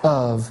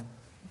of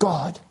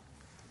God.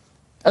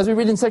 As we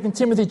read in 2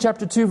 Timothy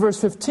chapter 2, verse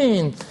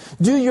 15,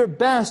 do your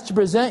best to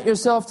present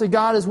yourself to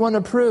God as one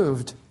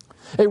approved,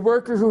 a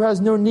worker who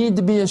has no need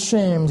to be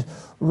ashamed,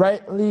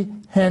 rightly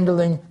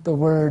handling the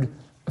word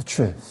of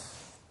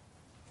truth.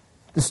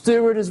 The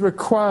steward is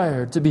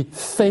required to be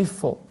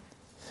faithful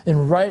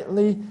in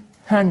rightly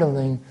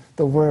handling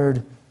the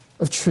word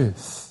of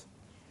truth.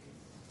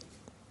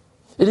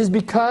 It is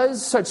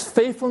because such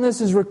faithfulness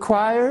is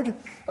required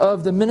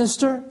of the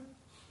minister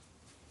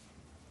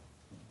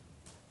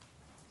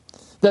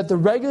that the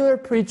regular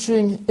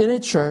preaching in a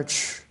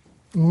church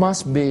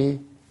must be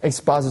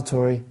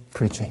expository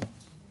preaching.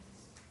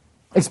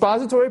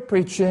 Expository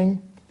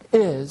preaching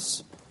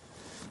is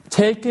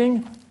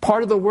taking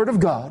part of the Word of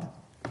God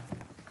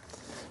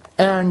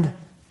and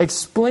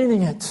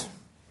explaining it,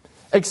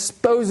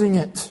 exposing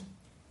it,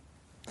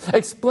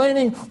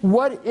 explaining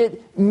what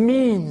it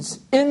means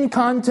in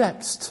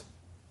context,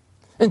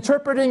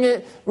 interpreting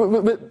it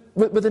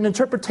with an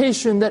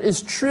interpretation that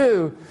is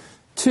true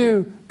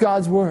to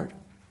God's Word.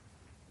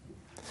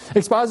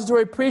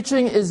 Expository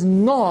preaching is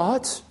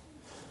not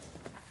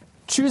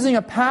choosing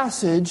a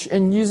passage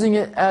and using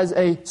it as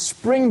a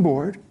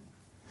springboard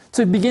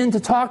to begin to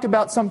talk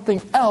about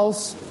something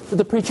else that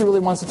the preacher really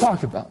wants to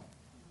talk about.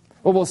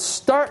 Well, we'll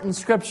start in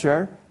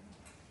Scripture,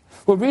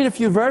 we'll read a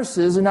few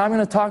verses, and now I'm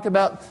going to talk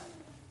about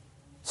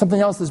something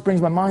else this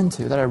brings my mind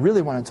to that I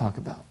really want to talk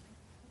about.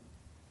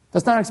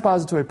 That's not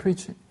expository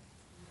preaching.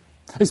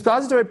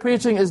 Expository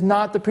preaching is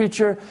not the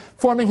preacher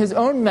forming his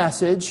own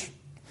message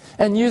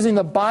and using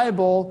the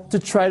Bible to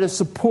try to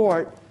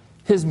support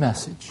his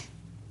message.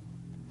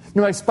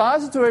 No,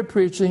 expository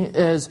preaching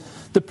is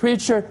the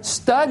preacher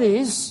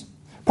studies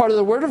part of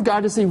the Word of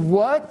God to see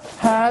what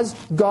has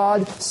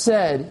God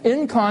said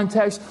in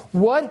context.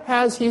 What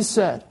has He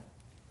said?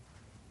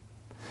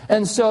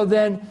 And so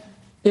then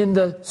in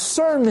the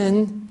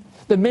sermon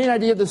the main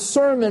idea of the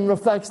sermon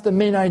reflects the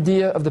main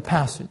idea of the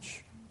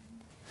passage.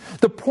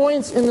 The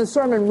points in the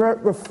sermon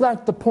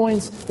reflect the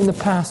points in the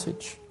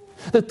passage.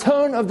 The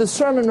tone of the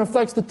sermon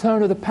reflects the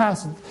tone of the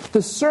passage.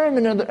 The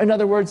sermon, in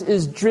other words,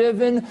 is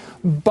driven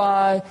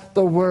by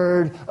the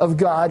Word of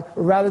God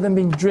rather than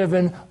being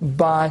driven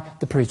by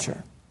the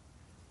preacher.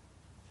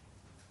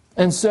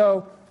 And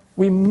so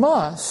we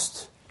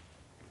must,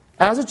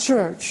 as a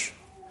church,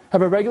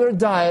 have a regular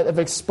diet of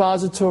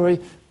expository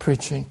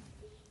preaching.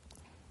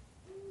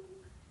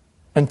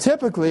 And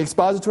typically,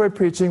 expository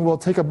preaching will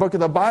take a book of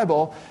the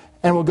Bible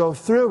and will go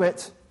through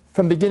it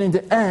from beginning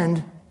to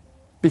end,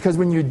 because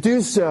when you do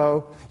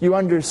so, you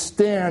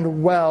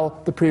understand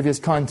well the previous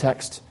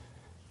context,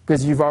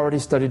 because you've already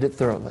studied it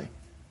thoroughly.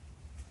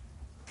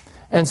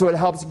 And so it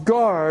helps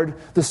guard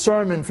the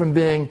sermon from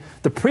being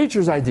the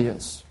preacher's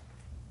ideas.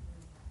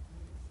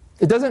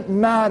 It doesn't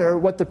matter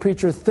what the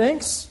preacher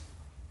thinks.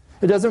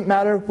 It doesn't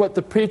matter what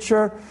the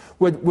preacher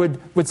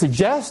would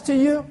suggest to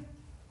you.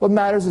 What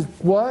matters is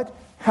what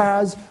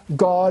has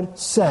God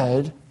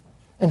said,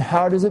 and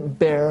how does it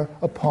bear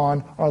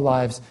upon our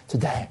lives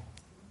today?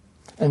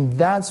 And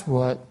that's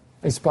what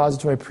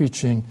expository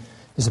preaching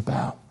is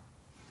about.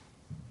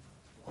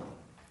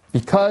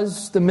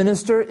 Because the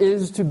minister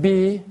is to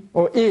be,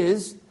 or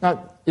is,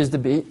 not is to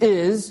be,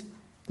 is,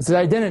 it's an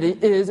identity,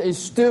 is a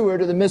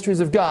steward of the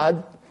mysteries of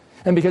God,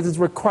 and because it's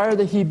required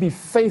that he be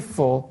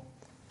faithful,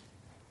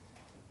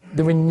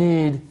 then we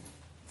need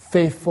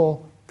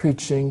faithful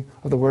preaching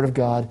of the Word of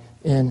God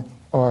in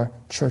our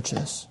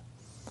churches.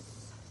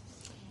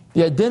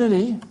 The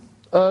identity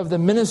of the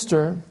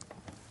minister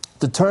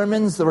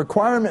determines the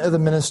requirement of the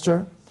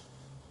minister.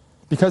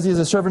 Because he is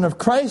a servant of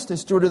Christ, a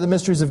steward of the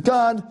mysteries of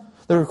God,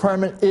 the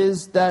requirement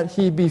is that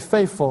he be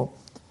faithful.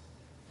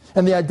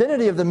 And the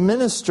identity of the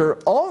minister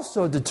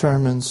also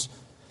determines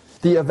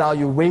the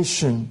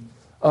evaluation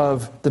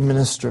of the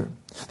minister.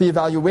 The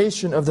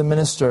evaluation of the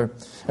minister.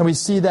 And we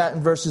see that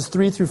in verses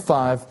 3 through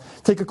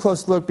 5. Take a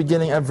close look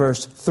beginning at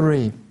verse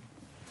 3.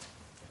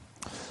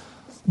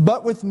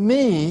 But with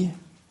me,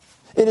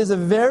 it is a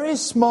very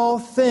small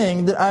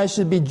thing that I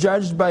should be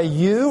judged by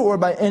you or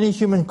by any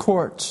human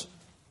court.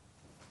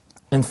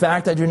 In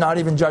fact, I do not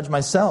even judge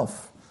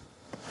myself.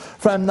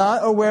 For I am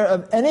not aware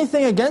of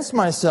anything against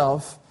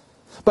myself,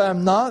 but I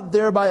am not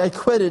thereby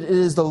acquitted. It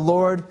is the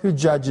Lord who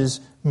judges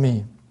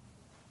me.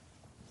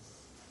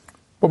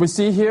 What we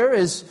see here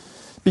is,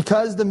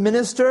 because the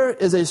minister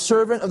is a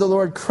servant of the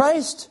Lord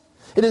Christ,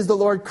 it is the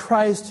Lord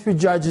Christ who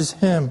judges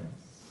him.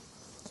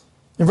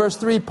 In verse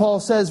 3, Paul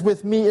says,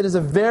 with me it is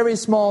a very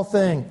small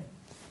thing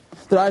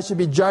that I should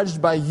be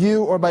judged by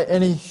you or by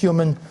any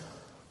human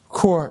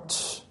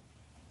court.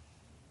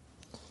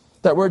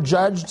 That word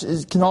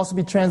judged can also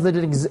be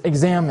translated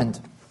examined,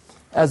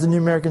 as the New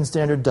American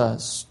Standard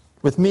does.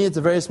 With me it's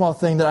a very small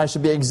thing that I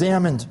should be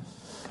examined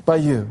by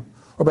you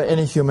or by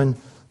any human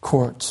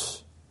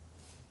court.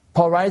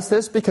 Paul writes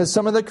this because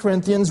some of the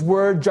Corinthians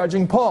were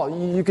judging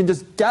Paul. You can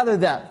just gather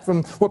that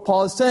from what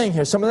Paul is saying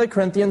here. Some of the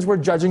Corinthians were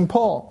judging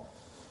Paul.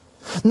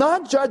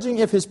 Not judging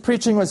if his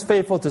preaching was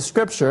faithful to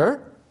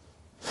Scripture,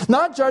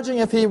 not judging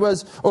if he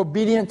was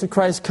obedient to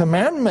Christ's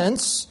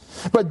commandments,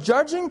 but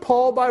judging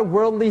Paul by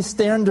worldly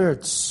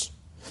standards,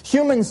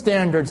 human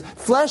standards,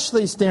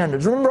 fleshly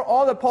standards. Remember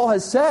all that Paul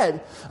has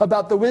said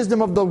about the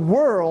wisdom of the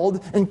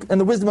world and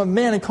the wisdom of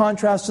man in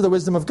contrast to the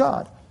wisdom of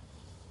God.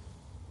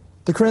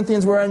 The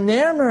Corinthians were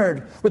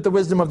enamored with the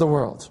wisdom of the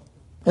world,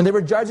 and they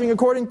were judging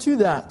according to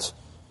that.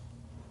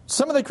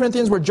 Some of the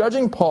Corinthians were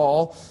judging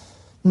Paul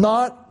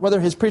not whether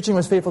his preaching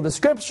was faithful to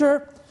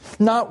Scripture,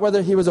 not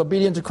whether he was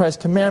obedient to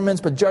Christ's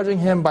commandments, but judging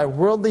him by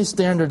worldly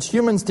standards,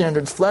 human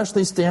standards,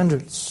 fleshly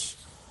standards.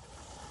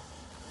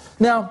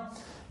 Now,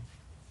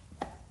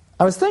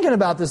 I was thinking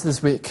about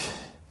this week.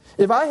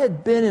 If I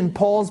had been in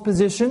Paul's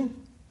position,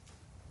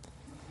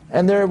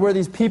 and there were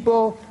these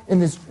people in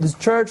this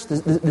church,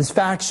 this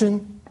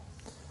faction,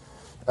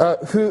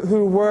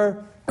 who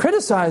were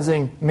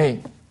criticizing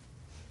me,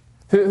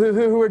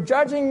 who were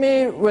judging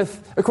me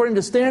according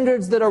to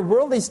standards that are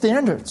worldly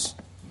standards,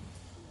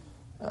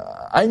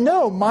 I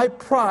know my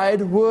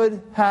pride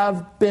would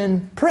have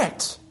been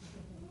pricked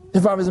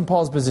if I was in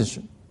Paul's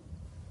position.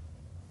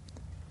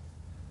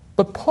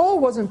 But Paul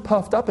wasn't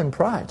puffed up in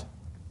pride.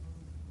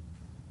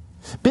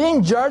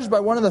 Being judged by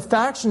one of the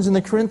factions in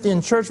the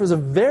Corinthian church was a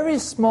very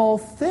small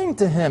thing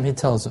to him, he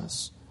tells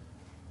us,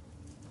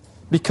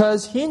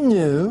 because he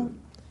knew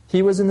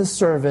he was in the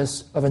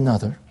service of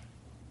another.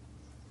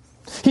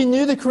 He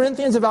knew the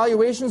Corinthians'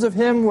 evaluations of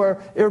him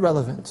were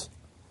irrelevant.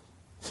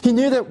 He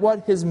knew that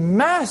what his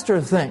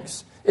master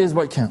thinks is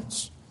what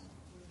counts.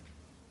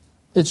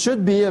 It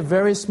should be a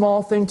very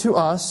small thing to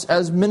us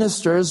as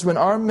ministers when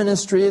our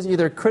ministry is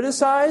either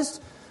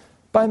criticized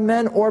by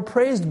men or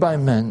praised by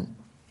men.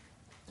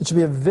 It should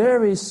be a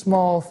very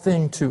small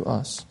thing to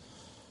us.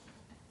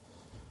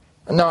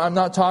 Now, I'm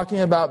not talking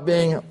about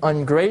being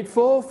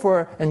ungrateful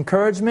for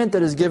encouragement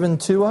that is given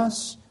to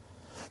us.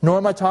 Nor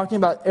am I talking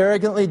about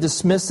arrogantly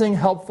dismissing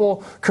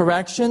helpful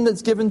correction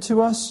that's given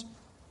to us.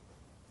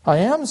 I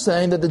am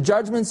saying that the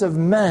judgments of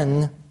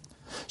men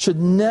should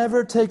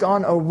never take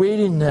on a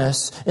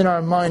weightiness in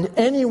our mind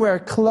anywhere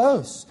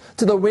close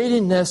to the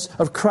weightiness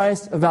of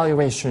Christ's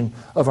evaluation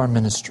of our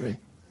ministry.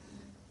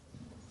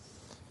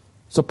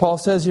 So Paul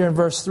says here in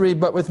verse 3,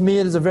 "But with me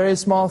it is a very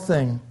small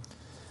thing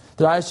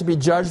that I should be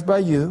judged by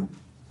you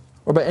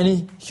or by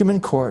any human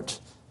court.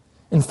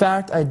 In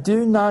fact, I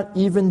do not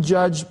even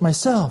judge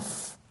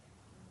myself."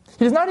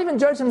 He does not even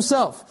judge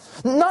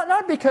himself.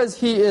 Not because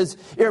he is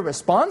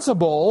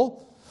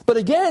irresponsible, but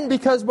again,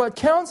 because what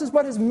counts is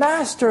what his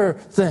master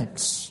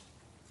thinks.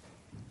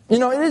 You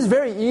know, it is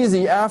very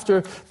easy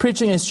after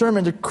preaching a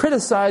sermon to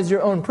criticize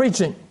your own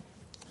preaching.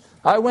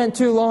 I went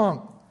too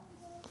long.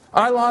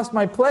 I lost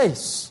my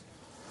place.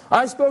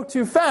 I spoke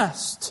too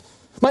fast.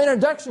 My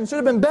introduction should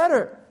have been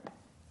better.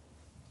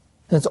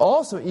 And it's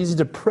also easy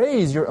to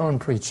praise your own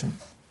preaching.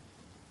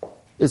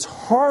 It's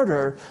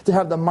harder to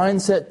have the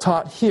mindset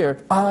taught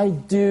here, I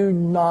do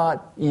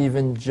not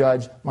even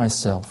judge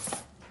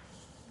myself.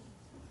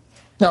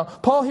 Now,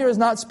 Paul here is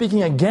not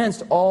speaking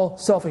against all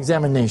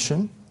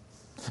self-examination.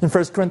 In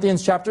 1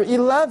 Corinthians chapter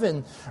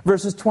 11,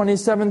 verses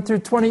 27 through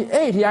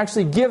 28, he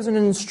actually gives an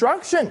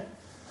instruction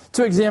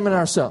to examine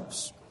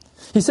ourselves.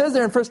 He says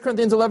there in 1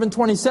 Corinthians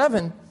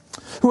 11:27,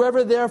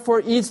 "Whoever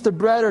therefore eats the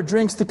bread or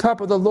drinks the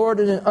cup of the Lord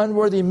in an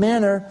unworthy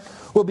manner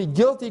will be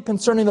guilty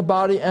concerning the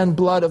body and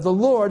blood of the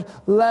Lord.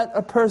 Let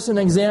a person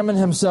examine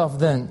himself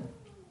then,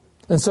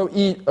 and so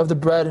eat of the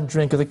bread and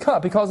drink of the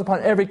cup." He calls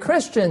upon every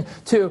Christian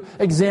to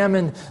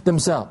examine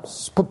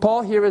themselves. But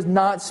Paul here is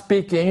not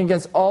speaking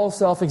against all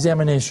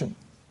self-examination.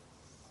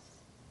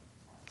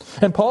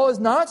 And Paul is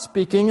not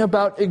speaking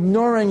about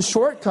ignoring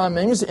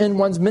shortcomings in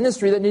one's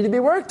ministry that need to be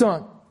worked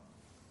on.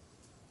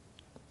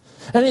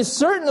 And he's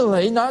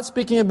certainly not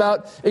speaking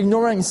about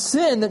ignoring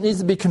sin that needs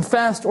to be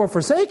confessed or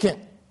forsaken.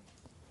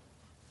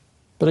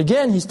 But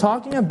again, he's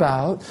talking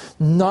about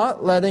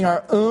not letting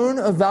our own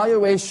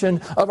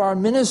evaluation of our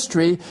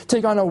ministry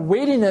take on a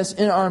weightiness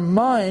in our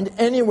mind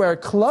anywhere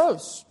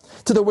close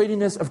to the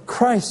weightiness of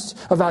Christ's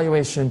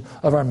evaluation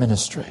of our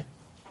ministry.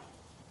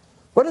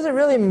 What does it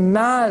really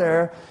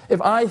matter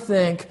if I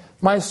think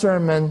my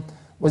sermon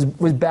was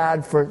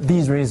bad for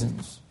these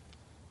reasons?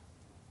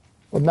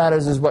 What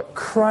matters is what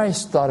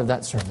Christ thought of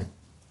that sermon.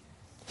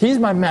 He's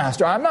my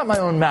master. I'm not my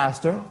own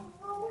master.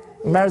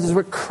 What matters is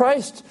what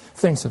Christ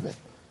thinks of it.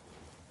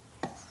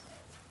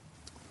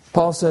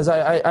 Paul says,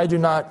 I do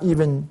not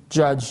even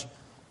judge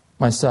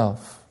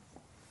myself.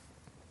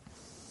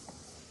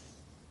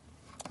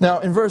 Now,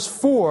 in verse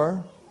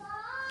 4,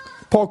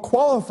 Paul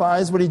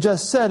qualifies what he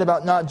just said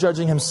about not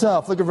judging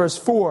himself. Look at verse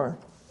 4.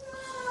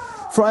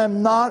 "For I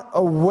am not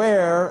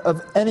aware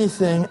of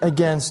anything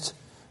against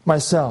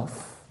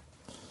myself."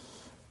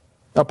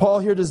 Now, Paul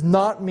here does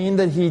not mean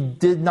that he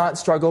did not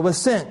struggle with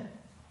sin.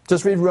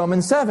 Just read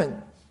Romans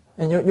 7,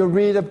 and you'll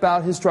read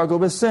about his struggle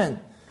with sin.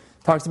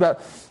 It talks about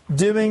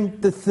doing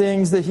the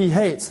things that he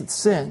hates, that's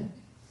sin,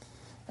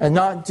 and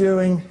not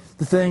doing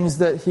the things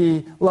that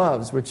he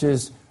loves, which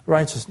is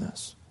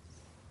righteousness.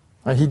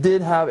 He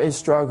did have a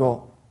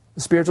struggle, a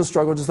spiritual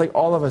struggle, just like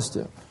all of us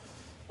do.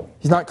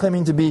 He's not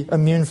claiming to be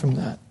immune from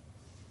that.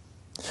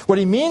 What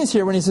he means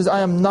here when he says, "I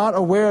am not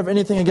aware of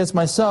anything against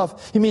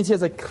myself," he means he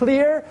has a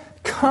clear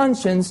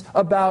conscience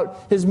about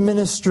his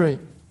ministry.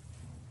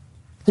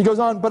 He goes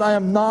on, "But I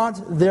am not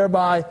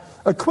thereby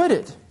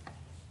acquitted."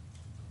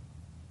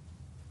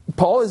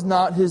 Paul is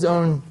not his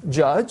own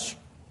judge.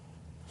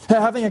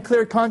 Having a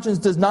clear conscience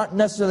does not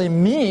necessarily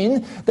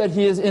mean that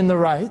he is in the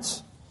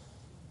right.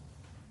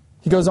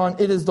 He goes on,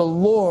 "It is the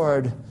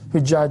Lord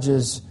who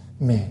judges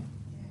me."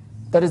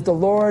 That is the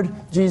Lord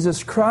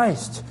Jesus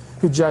Christ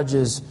who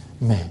judges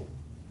me.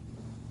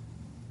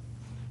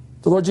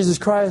 The Lord Jesus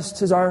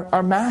Christ is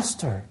our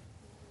master.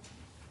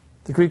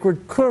 The Greek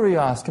word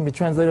kurios can be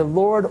translated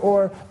Lord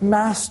or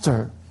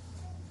Master.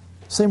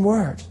 Same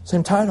word,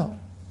 same title.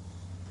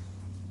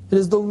 It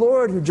is the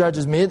Lord who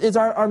judges me. It is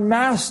our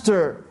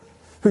Master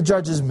who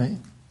judges me.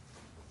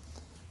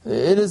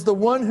 It is the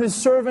one whose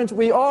servant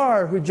we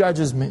are who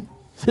judges me.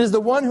 It is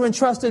the one who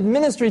entrusted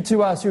ministry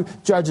to us who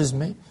judges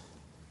me.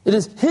 It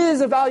is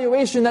His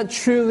evaluation that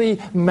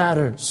truly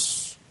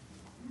matters.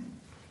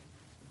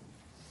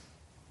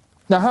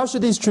 Now, how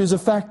should these truths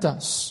affect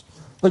us?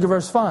 Look at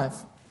verse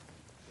 5.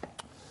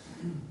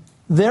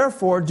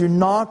 "Therefore, do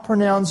not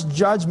pronounce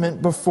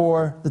judgment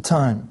before the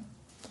time,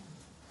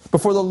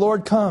 before the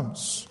Lord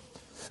comes,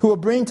 who will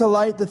bring to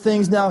light the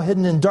things now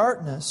hidden in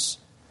darkness,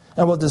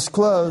 and will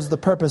disclose the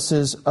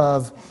purposes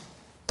of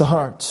the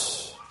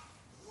heart."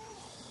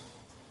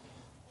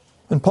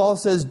 When Paul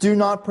says, "Do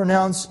not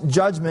pronounce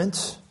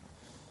judgment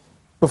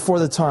before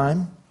the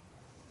time,"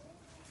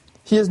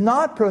 he is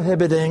not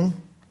prohibiting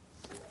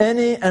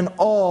any and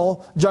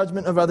all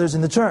judgment of others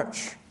in the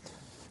church.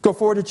 Go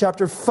forward to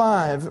chapter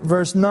 5,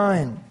 verse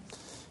 9.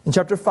 In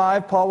chapter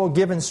 5, Paul will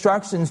give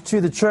instructions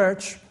to the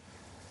church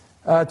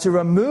to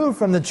remove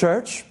from the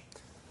church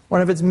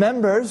one of its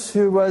members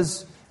who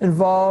was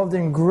involved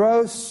in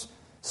gross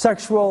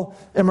sexual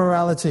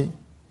immorality.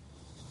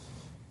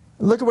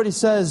 Look at what he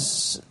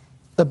says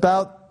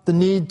about the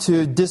need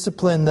to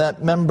discipline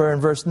that member in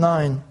verse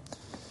 9.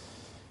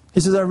 He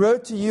says, I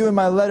wrote to you in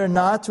my letter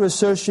not to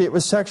associate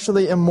with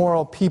sexually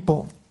immoral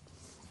people.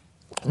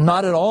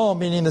 Not at all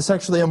meaning the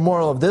sexually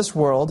immoral of this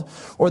world,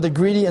 or the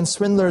greedy and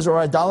swindlers or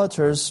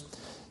idolaters,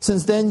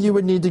 since then you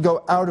would need to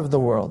go out of the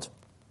world.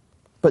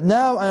 But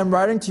now I am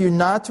writing to you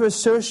not to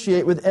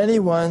associate with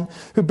anyone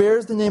who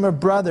bears the name of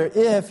brother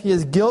if he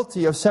is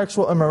guilty of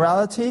sexual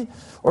immorality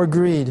or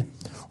greed,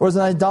 or is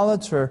an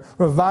idolater,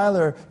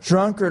 reviler,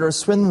 drunkard, or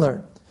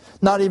swindler,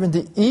 not even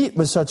to eat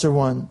with such a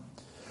one.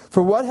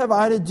 For what have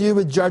I to do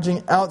with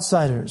judging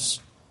outsiders?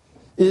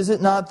 Is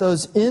it not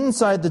those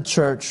inside the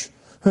church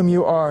whom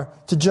you are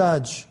to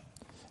judge?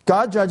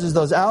 God judges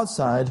those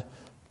outside.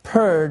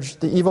 Purge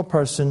the evil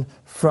person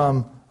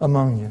from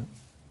among you.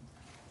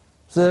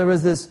 So there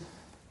was this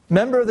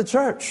member of the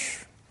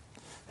church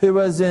who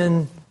was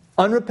in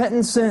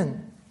unrepentant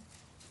sin.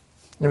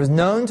 It was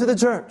known to the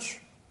church.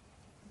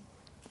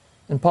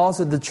 And Paul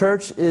said the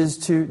church is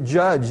to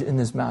judge in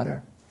this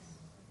matter.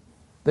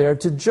 They are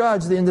to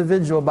judge the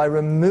individual by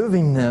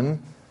removing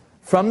them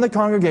from the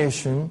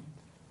congregation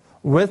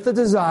with the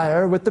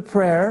desire, with the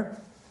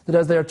prayer, that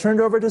as they are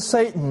turned over to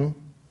Satan,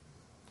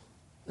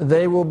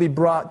 they will be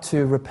brought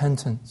to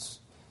repentance.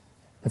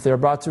 If they are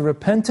brought to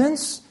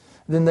repentance,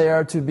 then they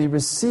are to be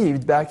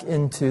received back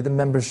into the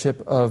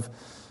membership of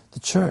the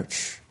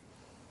church.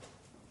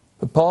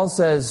 But Paul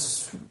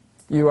says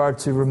you are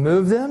to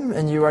remove them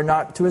and you are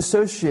not to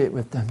associate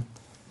with them.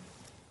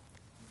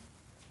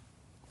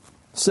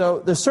 So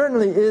there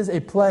certainly is a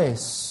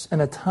place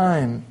and a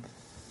time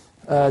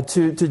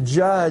to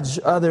judge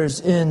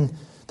others in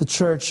the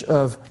church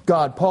of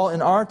God. Paul,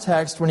 in our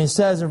text, when he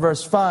says in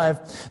verse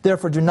 5,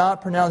 therefore do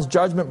not pronounce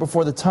judgment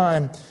before the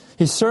time,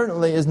 he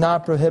certainly is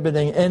not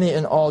prohibiting any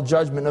and all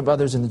judgment of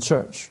others in the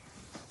church.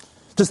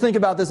 Just think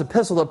about this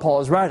epistle that Paul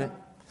is writing.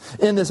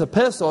 In this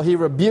epistle, he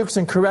rebukes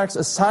and corrects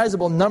a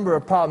sizable number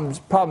of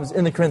problems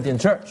in the Corinthian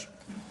church.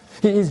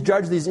 He's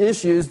judged these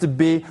issues to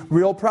be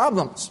real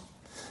problems.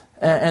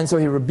 And so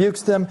he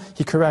rebukes them,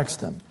 he corrects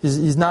them.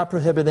 He's not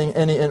prohibiting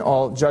any and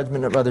all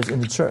judgment of others in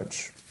the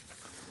church.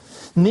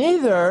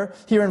 Neither,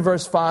 here in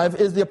verse 5,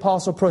 is the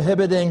apostle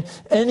prohibiting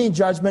any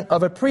judgment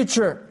of a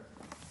preacher.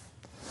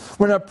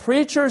 When a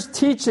preacher's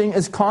teaching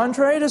is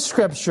contrary to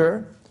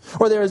Scripture,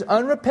 or there is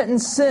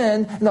unrepentant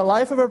sin in the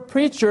life of a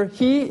preacher,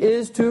 he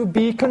is to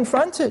be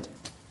confronted.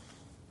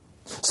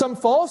 Some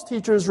false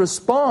teachers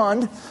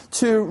respond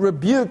to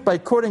rebuke by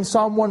quoting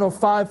Psalm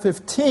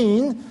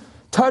 105:15,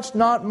 touch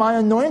not my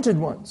anointed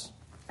ones.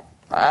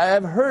 I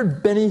have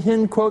heard Benny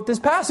Hinn quote this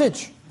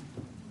passage.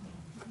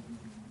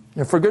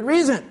 For good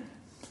reason.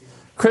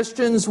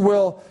 Christians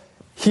will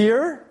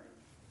hear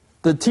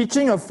the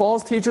teaching of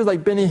false teachers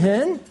like Benny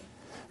Hinn,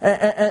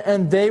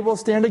 and they will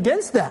stand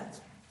against that.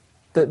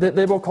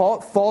 They will call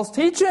it false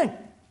teaching.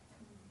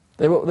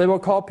 They will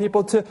call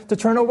people to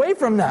turn away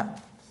from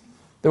that.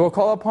 They will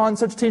call upon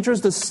such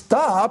teachers to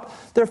stop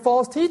their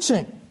false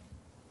teaching.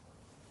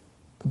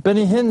 But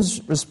Benny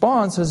Hinn's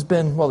response has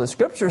been, well, the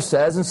Scripture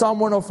says in Psalm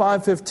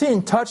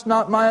 105:15, touch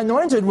not my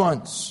anointed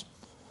ones.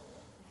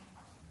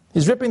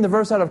 He's ripping the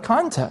verse out of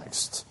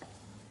context.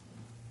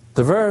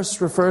 The verse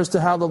refers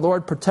to how the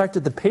Lord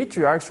protected the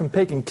patriarchs from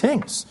pagan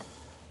kings.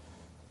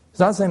 He's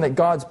not saying that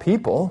God's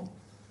people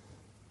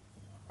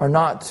are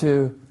not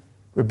to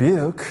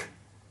rebuke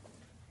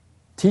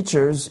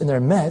teachers in their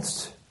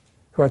midst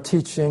who are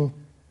teaching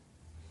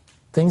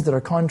things that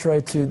are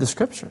contrary to the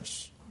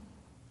Scriptures,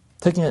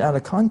 taking it out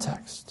of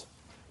context.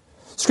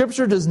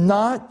 Scripture does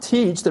not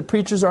teach that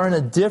preachers are in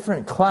a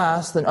different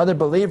class than other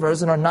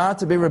believers and are not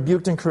to be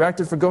rebuked and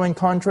corrected for going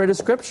contrary to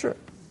Scripture.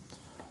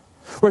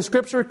 Where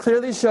Scripture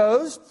clearly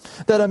shows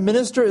that a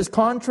minister is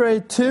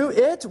contrary to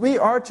it, we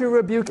are to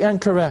rebuke and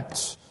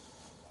correct.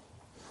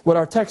 What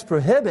our text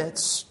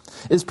prohibits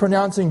is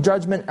pronouncing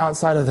judgment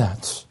outside of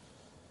that.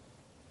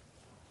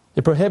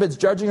 It prohibits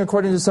judging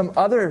according to some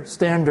other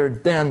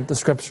standard than the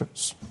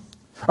Scriptures.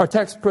 Our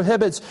text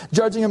prohibits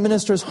judging a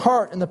minister's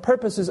heart and the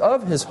purposes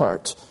of his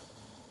heart.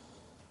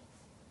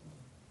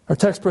 Our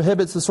text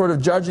prohibits the sort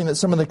of judging that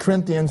some of the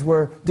Corinthians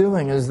were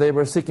doing as they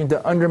were seeking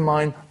to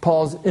undermine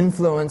Paul's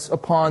influence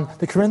upon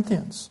the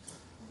Corinthians,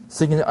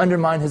 seeking to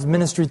undermine his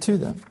ministry to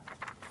them.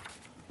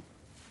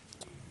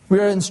 We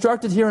are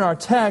instructed here in our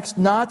text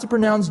not to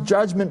pronounce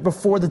judgment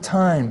before the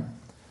time,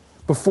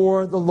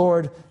 before the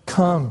Lord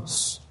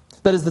comes.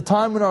 That is the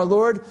time when our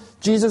Lord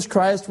Jesus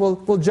Christ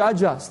will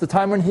judge us, the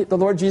time when the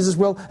Lord Jesus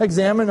will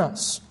examine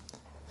us.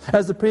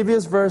 As the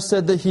previous verse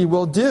said that He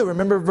will do.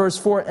 Remember verse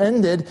 4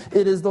 ended,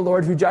 it is the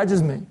Lord who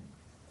judges me.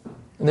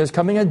 And there's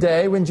coming a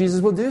day when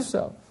Jesus will do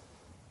so.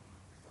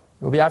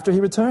 It will be after He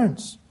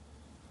returns.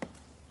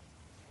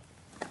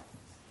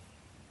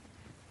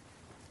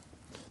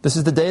 This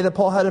is the day that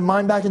Paul had in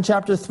mind back in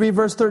chapter 3,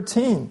 verse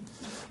 13,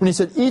 when he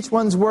said, each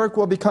one's work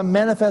will become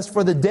manifest,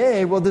 for the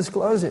day will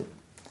disclose it.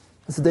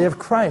 It's the day of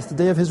Christ, the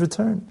day of His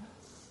return.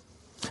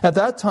 At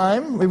that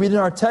time, we read in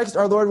our text,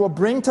 our Lord will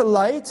bring to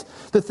light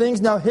the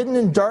things now hidden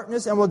in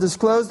darkness and will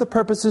disclose the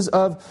purposes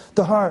of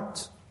the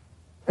heart.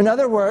 In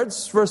other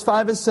words, verse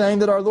 5 is saying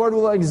that our Lord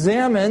will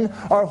examine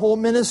our whole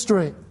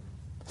ministry.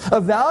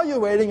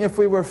 evaluating if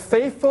we were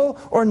faithful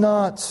or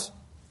not.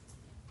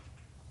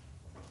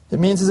 It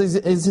means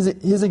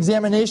his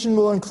examination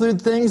will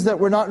include things that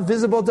were not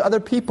visible to other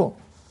people,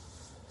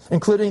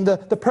 including the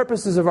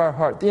purposes of our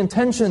heart, the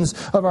intentions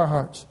of our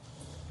heart.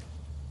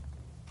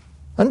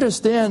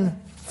 Understand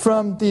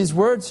from these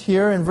words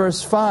here in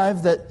verse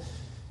 5 that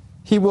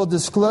he will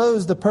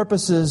disclose the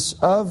purposes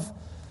of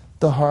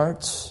the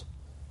heart.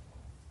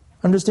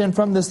 Understand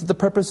from this that the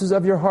purposes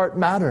of your heart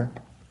matter.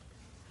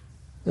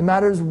 It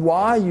matters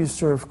why you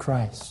serve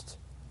Christ.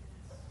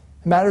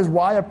 It matters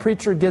why a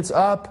preacher gets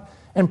up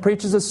and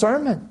preaches a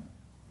sermon.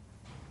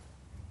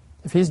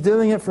 If he's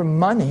doing it for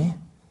money,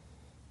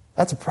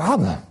 that's a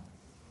problem.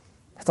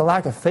 That's a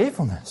lack of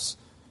faithfulness.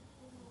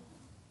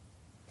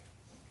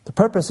 The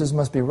purposes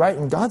must be right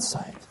in God's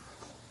sight.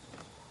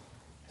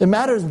 It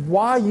matters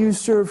why you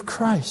serve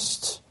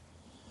Christ.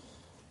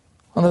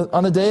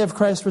 On the day of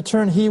Christ's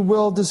return, he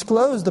will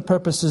disclose the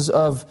purposes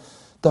of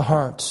the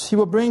heart. He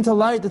will bring to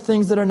light the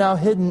things that are now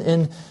hidden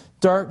in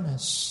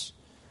darkness.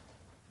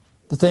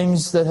 The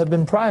things that have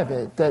been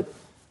private, that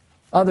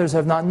others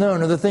have not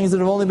known, or the things that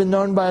have only been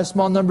known by a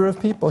small number of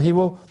people. He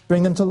will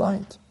bring them to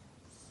light.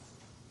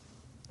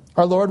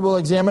 Our Lord will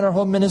examine our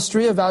whole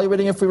ministry,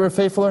 evaluating if we were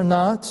faithful or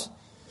not.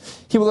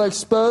 He will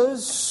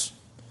expose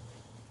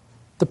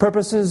the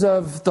purposes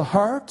of the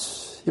heart.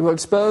 He will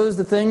expose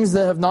the things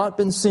that have not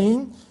been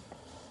seen.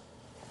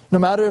 No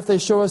matter if they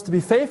show us to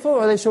be faithful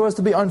or they show us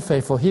to be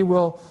unfaithful, he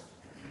will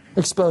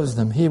expose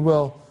them. He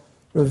will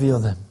reveal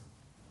them.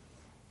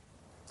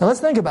 Now let's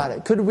think about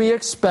it. Could we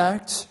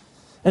expect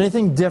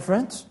anything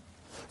different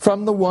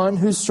from the one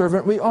whose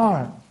servant we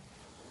are?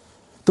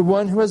 The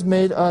one who has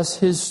made us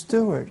his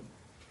steward.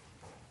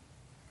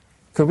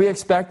 Could we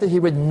expect that he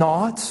would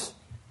not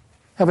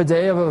have a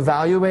day of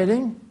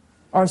evaluating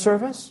our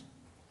service?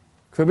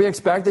 Could we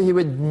expect that he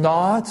would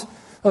not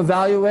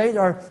evaluate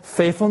our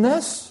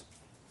faithfulness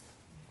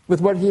with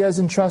what he has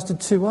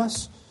entrusted to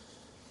us?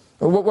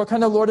 Or what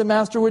kind of Lord and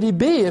Master would he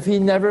be if he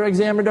never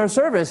examined our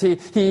service?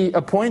 He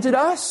appointed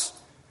us.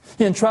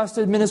 He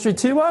entrusted ministry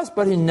to us,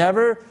 but he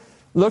never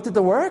looked at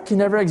the work. He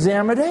never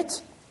examined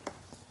it.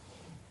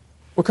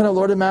 What kind of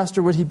Lord and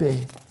Master would he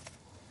be?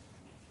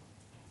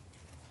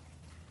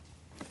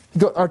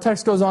 Our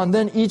text goes on,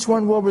 then each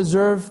one will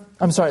receive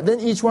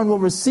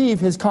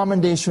his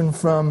commendation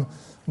from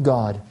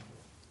God.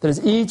 That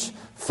is, each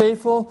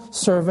faithful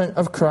servant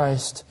of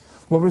Christ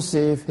will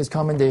receive his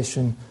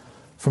commendation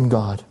from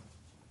God.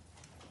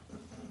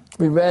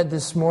 We read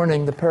this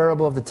morning the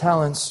parable of the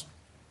talents.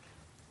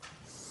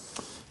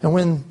 And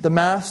when the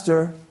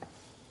master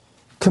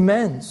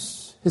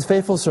commends his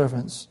faithful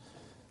servants,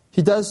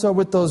 he does so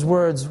with those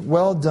words,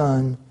 "Well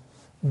done,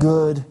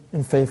 good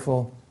and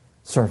faithful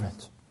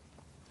servant."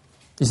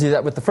 You see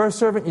that with the first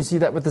servant, you see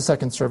that with the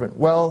second servant.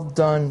 Well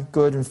done,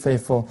 good and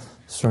faithful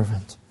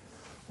servant.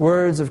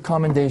 Words of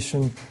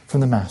commendation from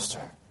the master.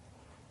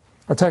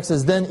 Our text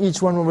says, then each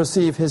one will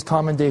receive his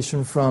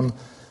commendation from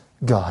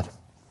God.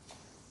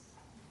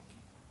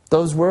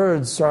 Those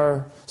words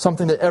are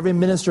something that every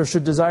minister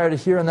should desire to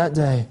hear on that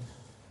day.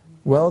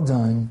 Well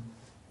done,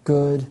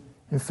 good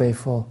and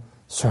faithful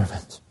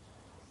servant.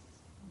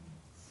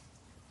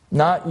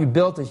 Not you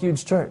built a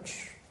huge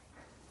church.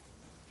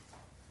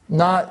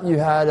 Not you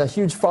had a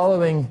huge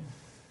following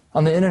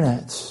on the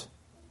internet.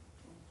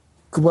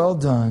 Well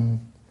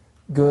done,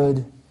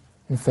 good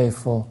and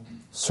faithful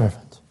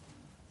servant.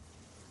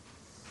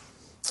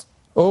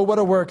 Oh, what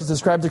a work is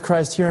described to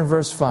Christ here in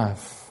verse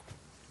 5.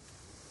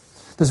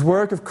 This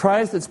work of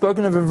Christ that's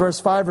spoken of in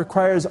verse 5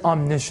 requires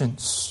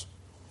omniscience.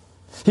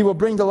 He will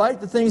bring to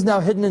light the things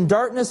now hidden in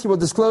darkness. He will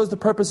disclose the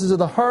purposes of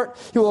the heart.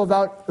 He will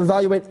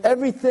evaluate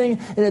everything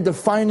in a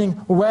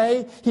defining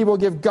way. He will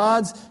give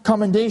God's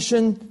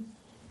commendation.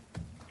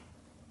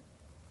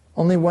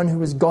 Only one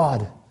who is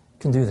God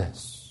can do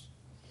this.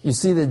 You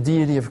see the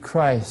deity of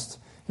Christ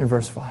in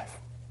verse 5.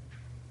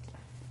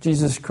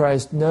 Jesus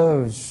Christ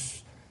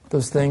knows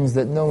those things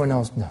that no one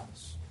else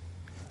knows.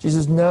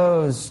 Jesus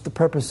knows the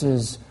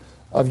purposes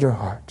of your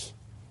heart.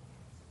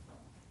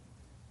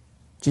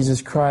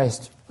 Jesus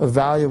Christ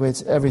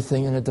evaluates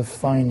everything in a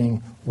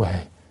defining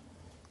way.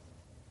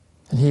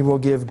 And he will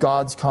give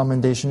God's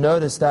commendation.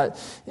 Notice that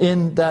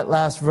in that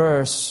last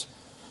verse,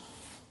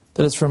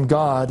 that it's from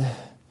God.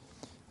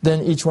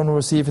 Then each one will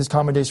receive his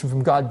commendation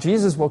from God.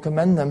 Jesus will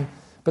commend them,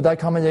 but that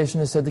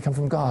commendation is said to come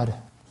from God.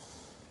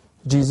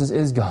 Jesus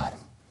is God.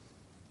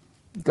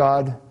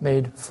 God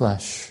made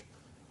flesh.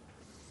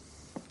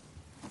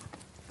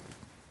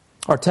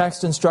 Our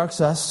text instructs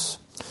us,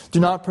 do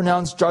not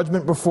pronounce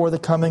judgment before the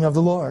coming of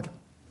the Lord.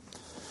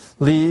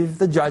 Leave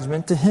the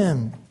judgment to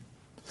him.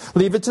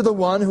 Leave it to the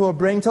one who will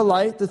bring to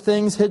light the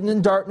things hidden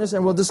in darkness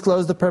and will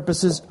disclose the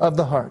purposes of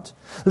the heart.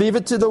 Leave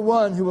it to the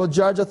one who will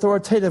judge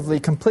authoritatively,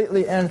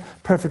 completely, and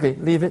perfectly.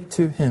 Leave it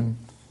to him.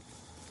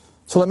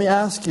 So let me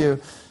ask you,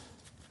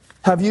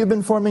 have you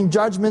been forming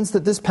judgments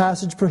that this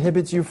passage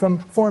prohibits you from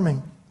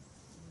forming?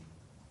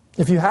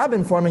 If you have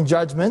been forming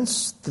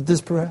judgments that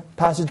this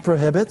passage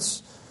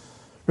prohibits,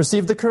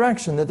 receive the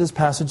correction that this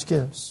passage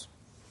gives.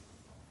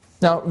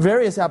 Now,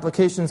 various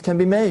applications can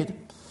be made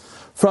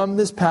from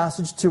this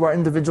passage to our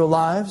individual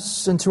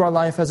lives and to our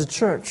life as a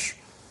church.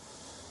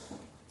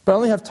 But I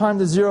only have time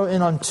to zero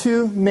in on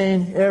two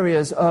main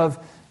areas of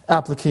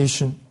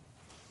application.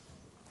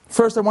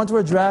 First, I want to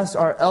address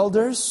our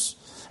elders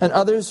and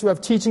others who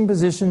have teaching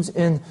positions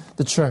in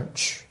the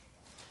church.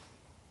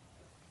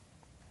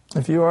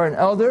 If you are an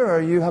elder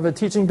or you have a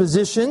teaching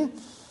position,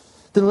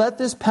 then let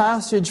this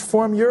passage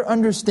form your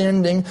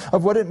understanding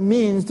of what it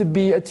means to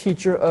be a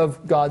teacher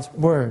of God's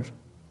Word.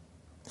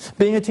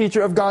 Being a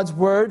teacher of God's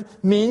Word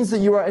means that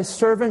you are a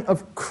servant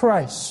of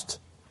Christ.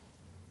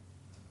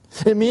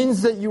 It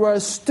means that you are a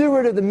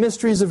steward of the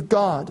mysteries of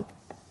God.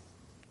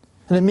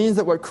 And it means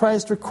that what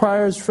Christ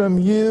requires from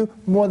you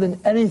more than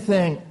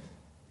anything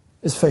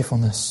is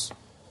faithfulness.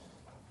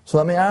 So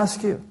let me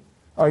ask you,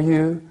 are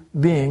you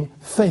being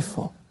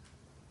faithful?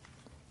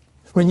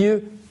 When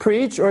you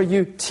preach or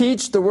you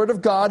teach the Word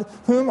of God,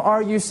 whom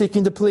are you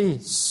seeking to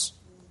please?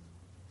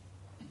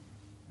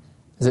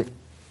 Is it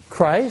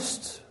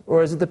Christ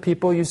or is it the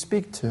people you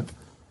speak to?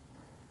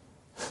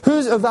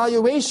 Whose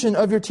evaluation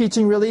of your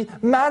teaching really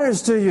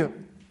matters to you?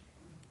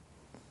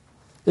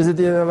 Is it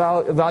the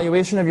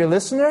evaluation of your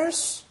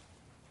listeners?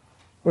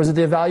 Or is it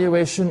the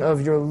evaluation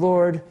of your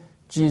Lord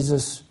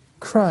Jesus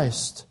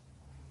Christ?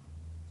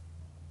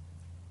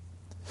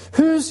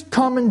 Whose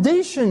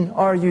commendation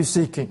are you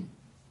seeking?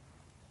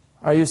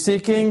 Are you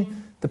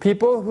seeking the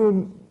people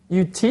whom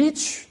you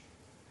teach,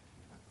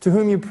 to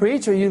whom you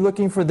preach? Are you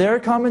looking for their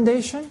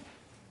commendation?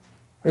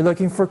 Are you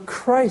looking for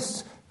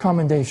Christ's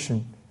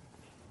commendation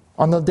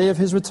on the day of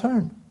His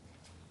return?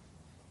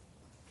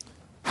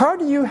 How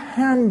do you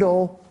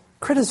handle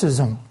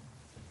criticism?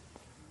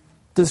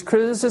 Does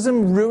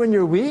criticism ruin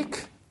your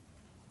week?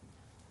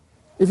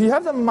 If you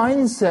have the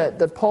mindset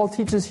that Paul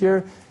teaches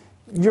here,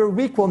 your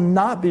week will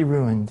not be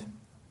ruined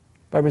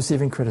by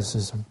receiving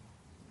criticism.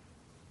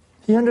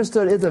 He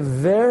understood it's a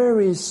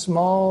very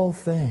small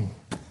thing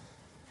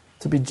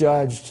to be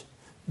judged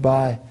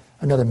by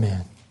another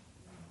man.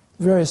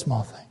 Very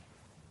small thing.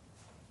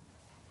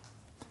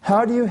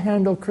 How do you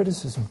handle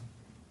criticism?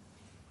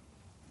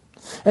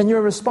 And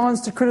your response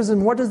to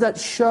criticism, what does that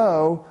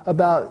show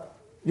about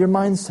your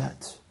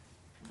mindset?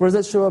 What does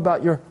that show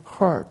about your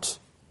heart?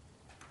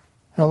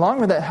 And along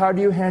with that, how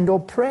do you handle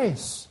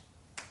praise?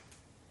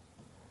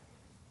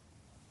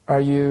 Are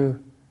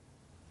you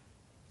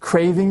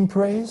craving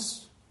praise?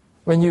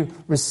 When you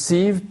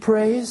receive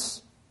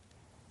praise,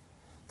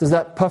 does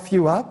that puff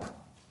you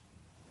up?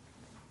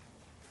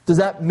 Does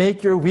that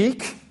make your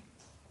week?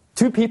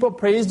 2 people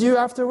praised you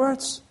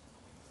afterwards?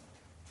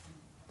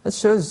 That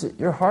shows that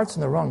your heart's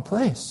in the wrong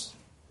place.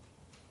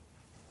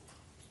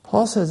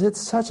 Paul says it's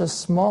such a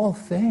small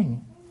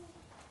thing.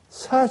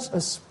 Such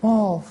a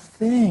small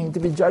thing to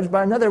be judged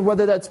by another,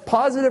 whether that's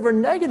positive or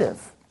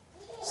negative.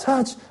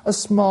 Such a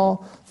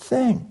small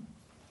thing.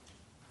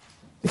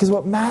 Because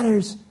what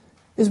matters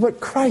is what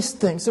Christ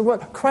thinks and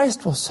what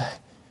Christ will say.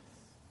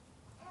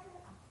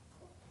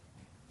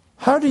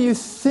 How do you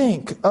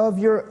think of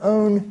your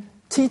own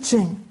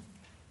teaching?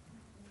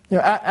 You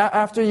know,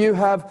 after you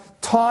have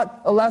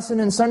taught a lesson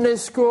in Sunday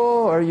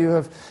school, or you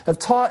have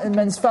taught in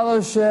men's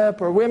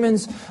fellowship or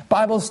women's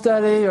Bible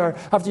study, or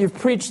after you've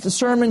preached a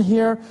sermon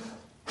here,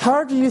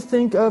 how do you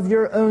think of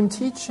your own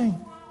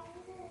teaching?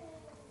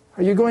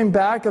 Are you going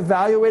back,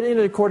 evaluating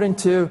it according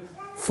to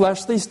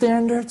fleshly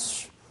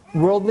standards,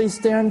 worldly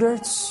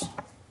standards,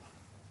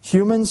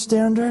 human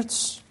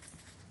standards?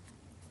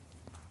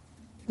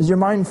 Is your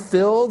mind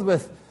filled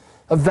with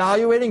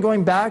evaluating,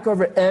 going back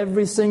over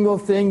every single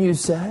thing you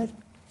said?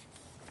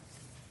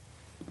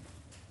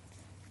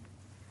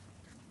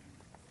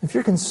 If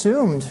you're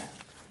consumed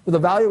with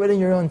evaluating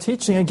your own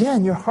teaching,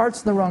 again, your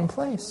heart's in the wrong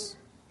place.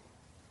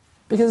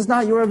 Because it's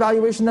not your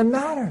evaluation that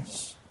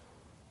matters.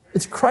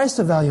 It's Christ's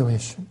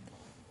evaluation.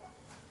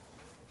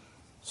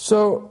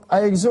 So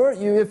I exhort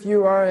you, if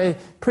you are a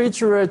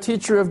preacher or a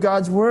teacher of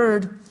God's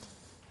Word,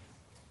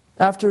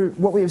 after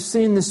what we have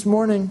seen this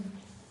morning,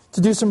 to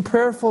do some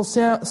prayerful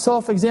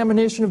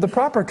self-examination of the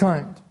proper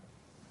kind.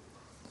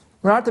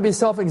 We're not to be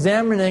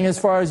self-examining as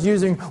far as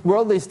using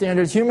worldly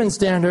standards, human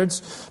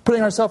standards,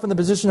 putting ourselves in the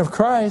position of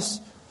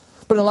Christ.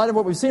 But in light of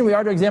what we've seen, we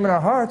are to examine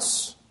our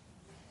hearts.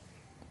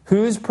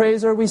 Whose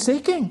praise are we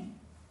seeking?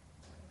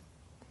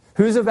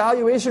 Whose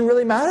evaluation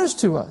really matters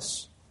to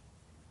us?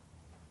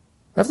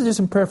 We have to do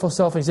some prayerful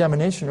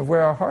self-examination of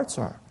where our hearts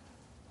are.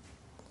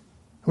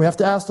 We have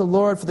to ask the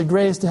Lord for the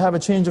grace to have a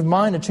change of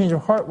mind, a change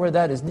of heart where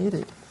that is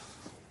needed.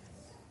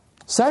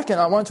 Second,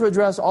 I want to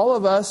address all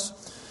of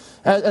us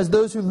as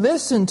those who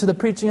listen to the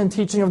preaching and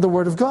teaching of the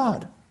Word of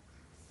God.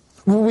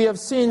 We have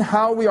seen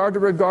how we are to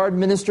regard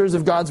ministers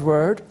of God's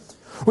Word.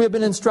 We have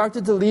been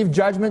instructed to leave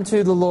judgment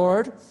to the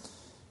Lord.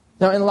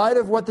 Now, in light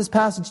of what this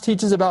passage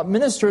teaches about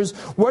ministers,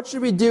 what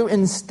should we do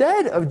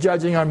instead of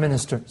judging our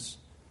ministers?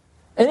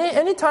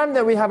 Any time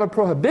that we have a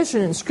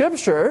prohibition in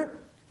Scripture,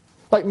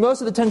 like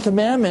most of the 10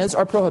 Commandments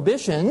are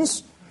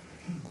prohibitions,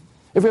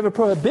 if we have a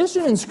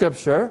prohibition in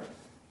Scripture,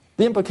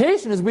 the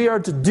implication is we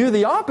are to do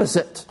the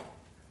opposite.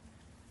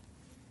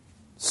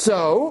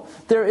 So,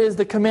 there is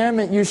the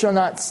commandment, you shall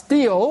not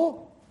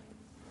steal.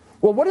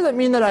 Well, what does it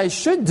mean that I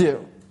should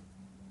do?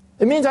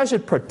 It means I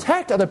should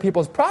protect other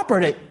people's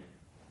property.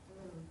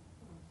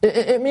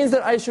 It means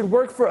that I should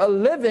work for a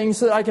living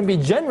so that I can be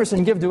generous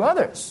and give to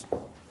others.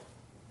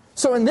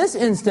 So in this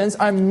instance,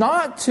 I'm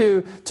not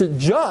to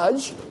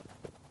judge.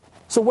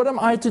 So what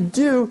am I to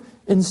do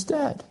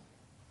instead?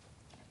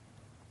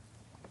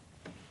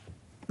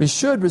 We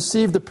should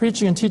receive the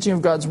preaching and teaching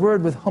of God's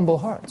Word with humble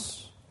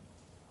hearts.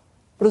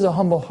 What is a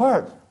humble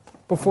heart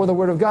before the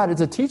Word of God?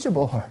 It's a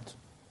teachable heart.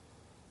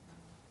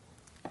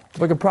 The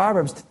book of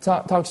Proverbs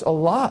talks a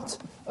lot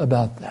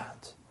about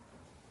that.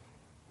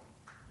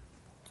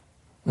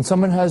 When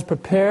someone has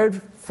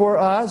prepared for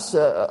us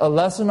a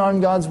lesson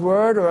on God's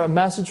Word or a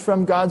message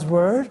from God's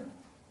Word,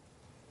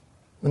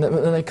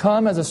 when they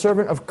come as a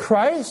servant of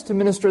Christ to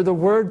minister the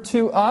Word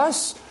to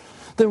us,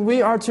 then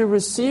we are to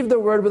receive the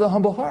Word with a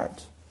humble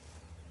heart.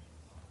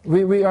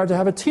 We are to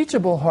have a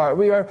teachable heart.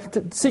 We are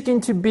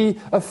seeking to be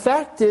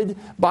affected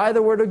by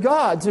the Word of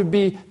God, to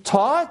be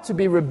taught, to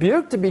be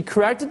rebuked, to be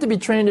corrected, to be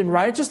trained in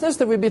righteousness,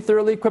 that we be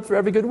thoroughly equipped for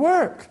every good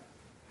work.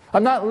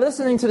 I'm not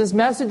listening to this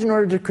message in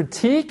order to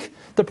critique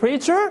the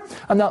preacher.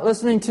 I'm not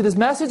listening to this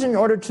message in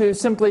order to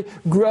simply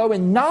grow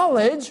in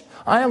knowledge.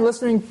 I am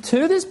listening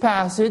to this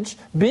passage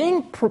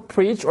being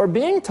preached or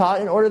being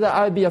taught in order that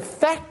I would be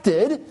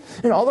affected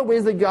in all the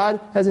ways that God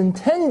has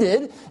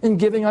intended in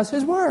giving us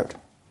His Word.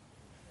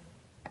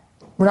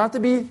 We're not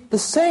to be the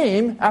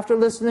same after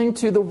listening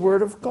to the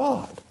Word of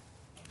God.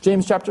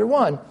 James chapter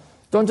 1.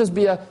 Don't just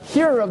be a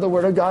hearer of the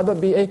Word of God, but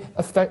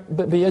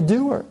be a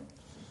doer.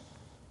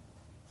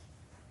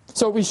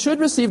 So we should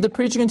receive the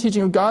preaching and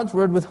teaching of God's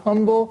Word with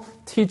humble,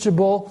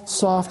 teachable,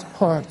 soft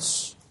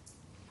hearts.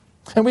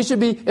 And we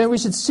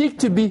should seek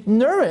to be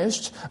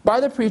nourished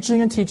by the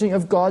preaching and teaching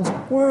of God's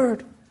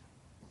Word.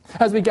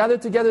 As we gather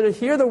together to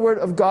hear the Word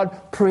of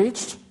God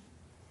preached,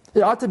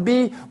 it ought to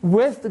be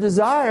with the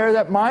desire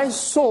that my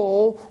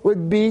soul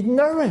would be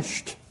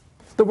nourished.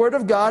 The Word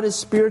of God is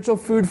spiritual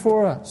food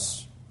for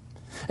us.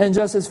 And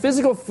just as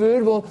physical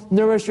food will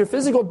nourish your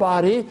physical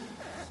body,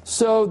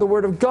 so the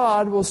Word of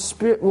God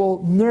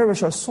will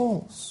nourish our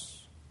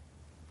souls.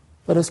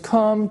 Let us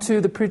come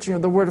to the preaching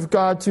of the Word of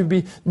God to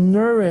be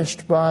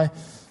nourished by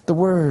the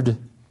Word.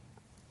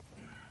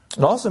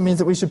 It also means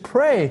that we should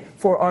pray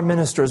for our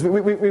ministers.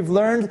 We've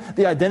learned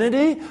the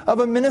identity of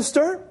a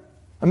minister.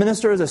 A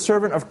minister is a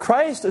servant of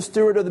Christ, a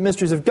steward of the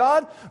mysteries of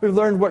God. We've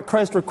learned what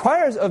Christ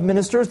requires of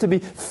ministers, to be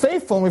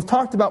faithful, and we've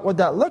talked about what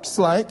that looks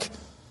like.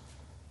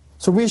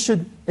 So we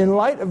should, in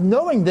light of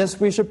knowing this,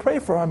 we should pray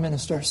for our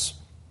ministers.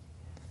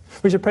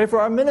 We should pray for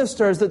our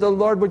ministers that the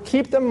Lord would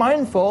keep them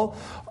mindful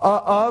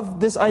of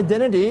this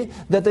identity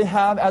that they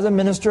have as a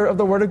minister of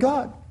the Word of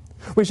God.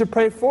 We should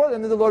pray for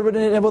them that the Lord would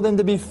enable them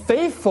to be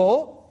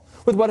faithful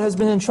with what has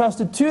been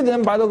entrusted to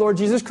them by the Lord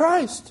Jesus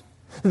Christ.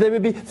 That they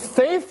would be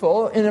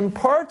faithful in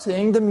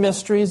imparting the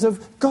mysteries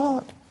of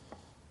God.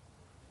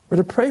 We're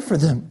to pray for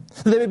them.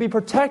 That they would be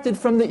protected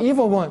from the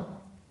evil one.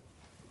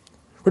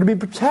 We're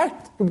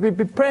to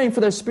be praying for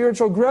their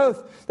spiritual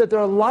growth, that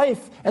their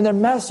life and their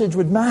message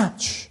would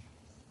match.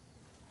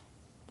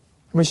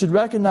 And we should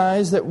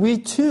recognize that we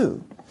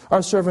too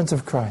are servants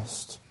of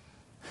Christ.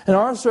 And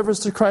our service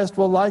to Christ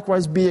will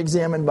likewise be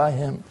examined by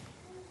Him.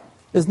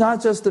 It's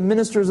not just the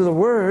ministers of the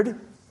Word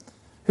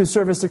whose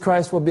service to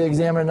Christ will be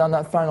examined on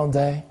that final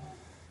day,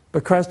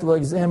 but Christ will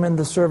examine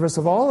the service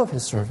of all of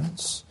His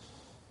servants.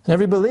 And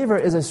every believer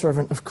is a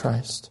servant of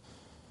Christ.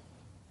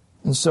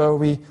 And so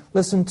we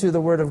listen to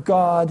the Word of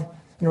God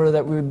in order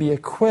that we would be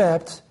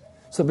equipped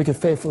so that we could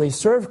faithfully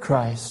serve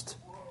Christ.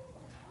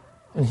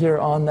 And hear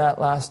on that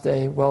last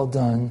day, well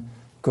done,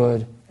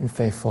 good and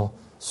faithful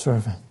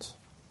servant.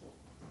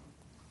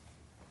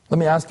 Let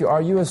me ask you,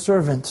 are you a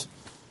servant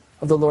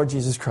of the Lord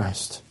Jesus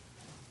Christ?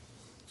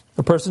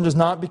 A person does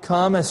not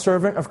become a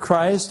servant of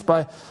Christ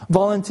by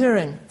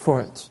volunteering for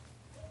it.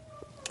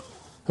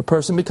 A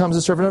person becomes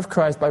a servant of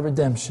Christ by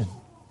redemption.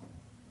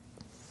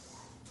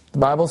 The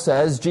Bible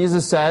says,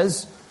 Jesus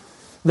says,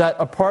 that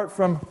apart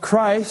from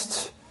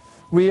Christ,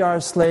 we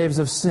are slaves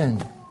of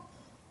sin.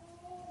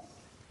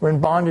 We're in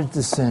bondage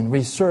to sin.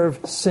 We serve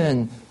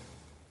sin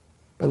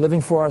by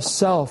living for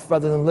ourselves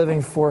rather than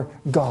living for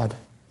God.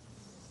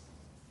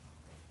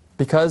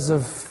 Because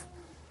of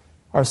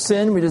our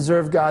sin, we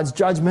deserve God's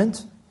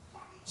judgment.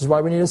 This is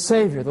why we need a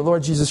Savior, the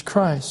Lord Jesus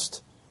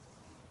Christ.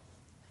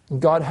 And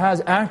God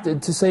has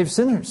acted to save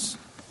sinners.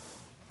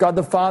 God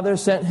the Father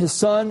sent His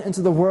Son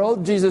into the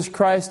world. Jesus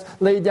Christ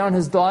laid down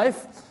His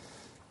life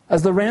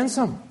as the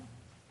ransom.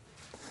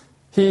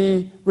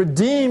 He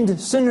redeemed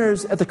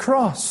sinners at the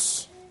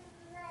cross.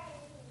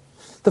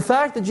 The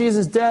fact that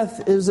Jesus'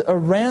 death was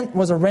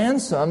a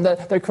ransom,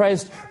 that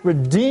Christ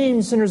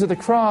redeemed sinners at the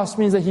cross,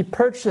 means that He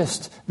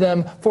purchased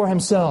them for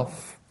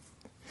Himself.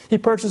 He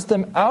purchased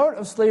them out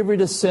of slavery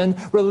to sin,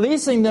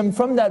 releasing them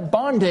from that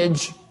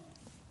bondage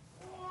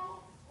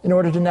in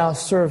order to now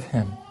serve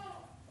Him.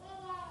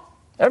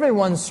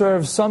 Everyone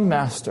serves some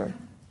master.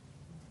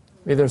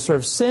 We either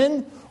serve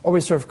sin or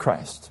we serve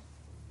Christ.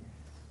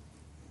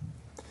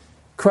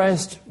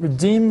 Christ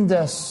redeemed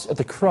us at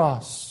the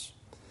cross.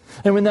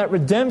 And when that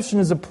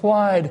redemption is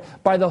applied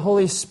by the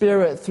Holy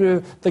Spirit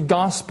through the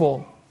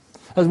gospel,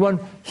 as one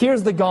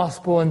hears the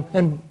gospel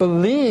and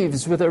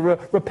believes with a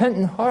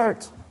repentant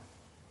heart,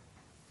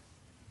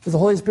 as the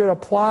Holy Spirit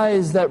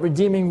applies that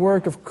redeeming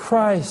work of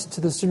Christ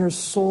to the sinner's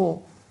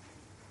soul,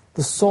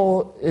 the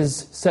soul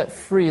is set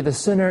free, the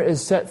sinner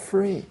is set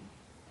free,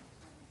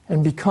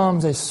 and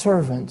becomes a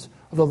servant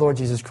of the Lord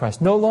Jesus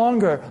Christ. No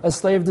longer a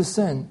slave to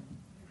sin.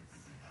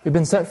 We've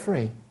been set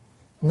free.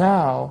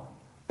 Now,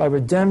 by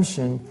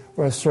redemption,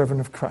 we're a servant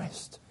of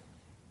Christ.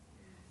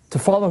 To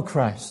follow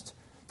Christ,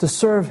 to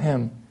serve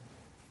Him,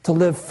 to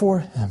live for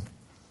Him.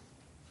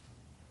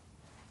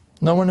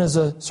 No one is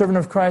a servant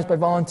of Christ by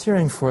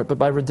volunteering for it, but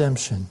by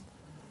redemption.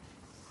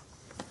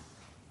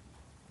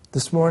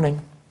 This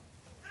morning,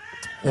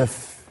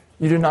 if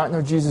you do not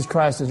know Jesus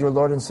Christ as your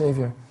Lord and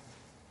Savior,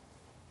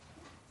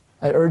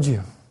 I urge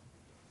you,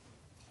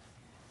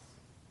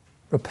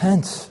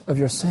 repent of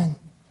your sin.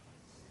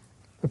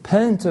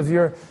 Repent of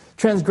your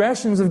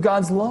transgressions of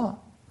God's law.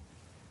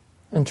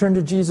 And turn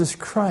to Jesus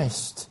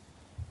Christ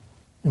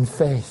in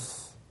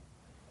faith.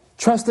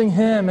 Trusting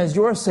Him as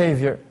your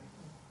Savior.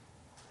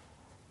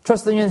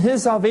 Trusting in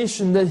His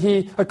salvation that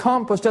He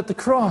accomplished at the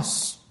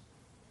cross.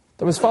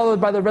 That was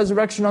followed by the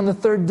resurrection on the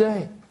third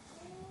day.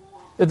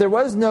 If there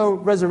was no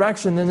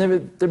resurrection, then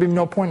there'd be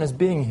no point in us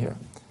being here.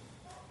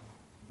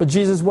 But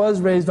Jesus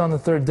was raised on the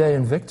third day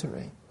in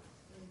victory.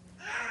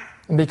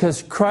 And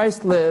because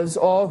Christ lives,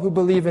 all who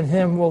believe in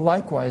Him will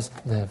likewise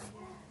live.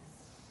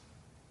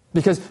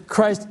 Because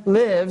Christ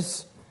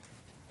lives,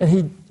 and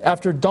He,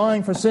 after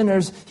dying for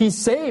sinners, He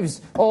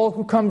saves all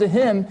who come to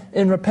Him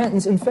in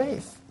repentance and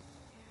faith.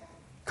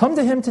 Come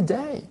to Him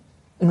today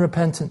in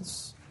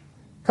repentance.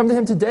 Come to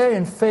Him today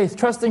in faith,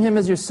 trusting Him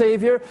as your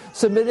Savior,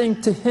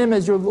 submitting to Him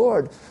as your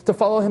Lord, to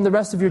follow Him the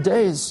rest of your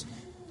days.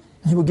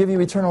 He will give you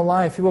eternal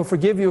life. He will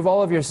forgive you of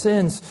all of your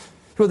sins.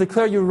 He will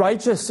declare you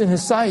righteous in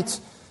His sight.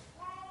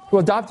 He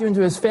will adopt you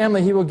into His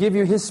family. He will give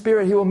you His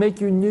Spirit. He will make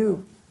you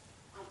new.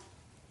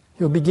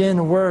 He will begin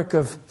a work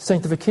of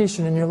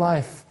sanctification in your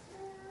life.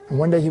 And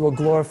one day He will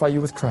glorify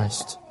you with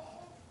Christ.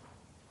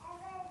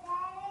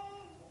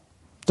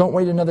 Don't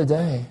wait another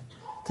day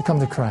to come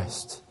to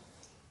Christ.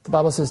 The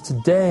Bible says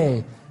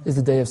today is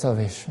the day of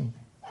salvation.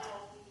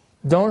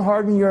 Don't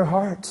harden your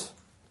heart.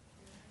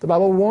 The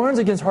Bible warns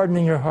against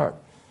hardening your heart.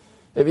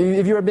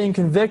 If you are being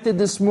convicted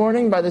this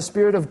morning by the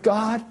Spirit of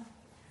God,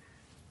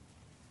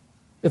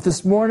 if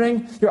this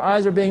morning your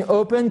eyes are being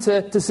opened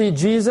to see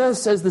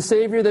Jesus as the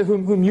Savior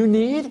whom you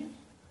need,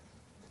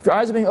 if your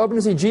eyes are being opened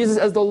to see Jesus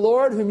as the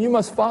Lord whom you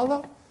must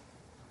follow,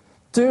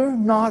 do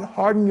not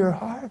harden your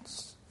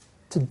hearts.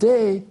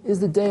 Today is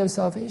the day of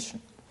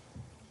salvation.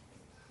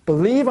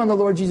 Believe on the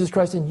Lord Jesus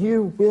Christ and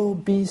you will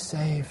be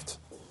saved.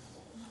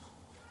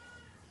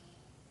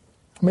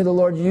 May the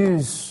Lord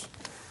use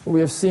what we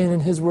have seen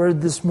in His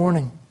Word this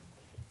morning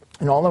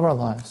in all of our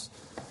lives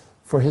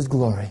for His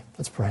glory.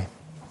 Let's pray.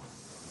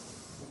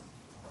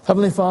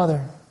 Heavenly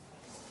Father,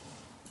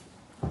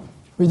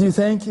 we do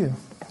thank You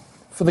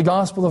for the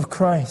gospel of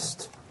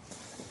Christ.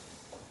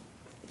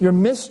 Your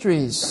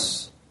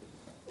mysteries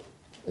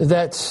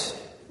that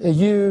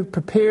You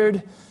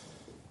prepared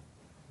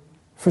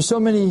for so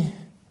many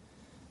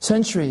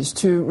centuries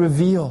to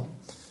reveal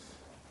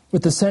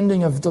with the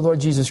sending of the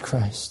Lord Jesus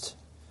Christ.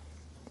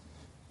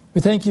 We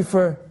thank You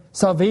for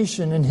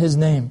salvation in His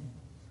name,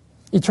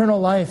 eternal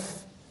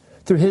life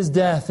through His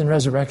death and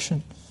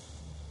resurrection.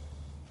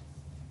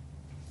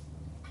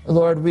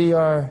 Lord, we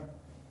are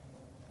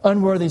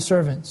unworthy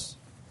servants.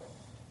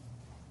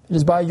 It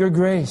is by Your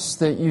grace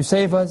that You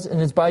save us,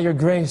 and it's by Your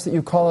grace that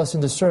You call us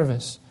into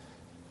service.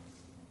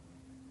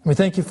 And we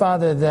thank You,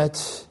 Father,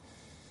 that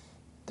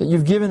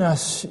You've given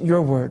us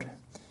Your Word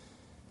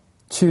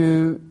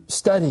to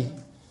study,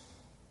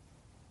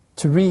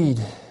 to read,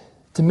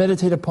 to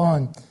meditate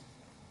upon,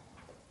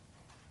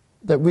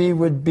 that we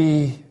would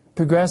be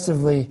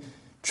progressively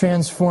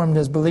transformed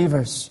as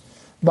believers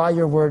by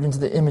Your Word into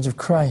the image of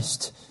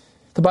Christ.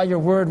 That by Your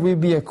Word we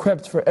be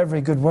equipped for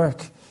every good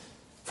work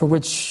for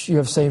which You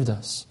have saved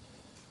us.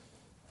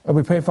 And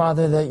we pray,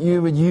 Father, that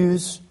You would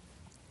use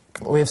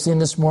what we have seen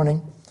this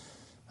morning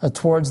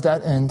towards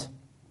that end.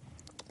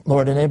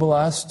 Lord, enable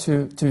us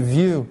to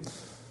view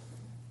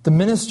the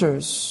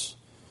ministers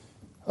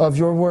of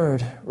Your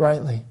Word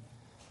rightly.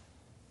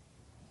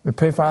 We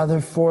pray, Father,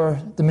 for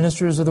the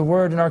ministers of the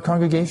Word in our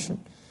congregation,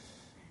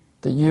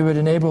 that You would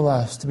enable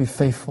us to be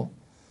faithful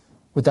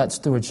with that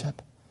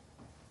stewardship.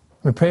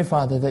 We pray,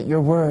 Father, that Your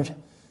Word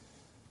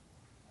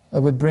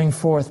would bring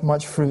forth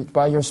much fruit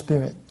by Your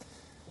Spirit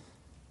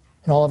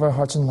in all of our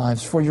hearts and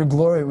lives. For Your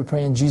glory, we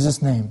pray in Jesus'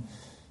 name.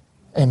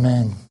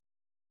 Amen.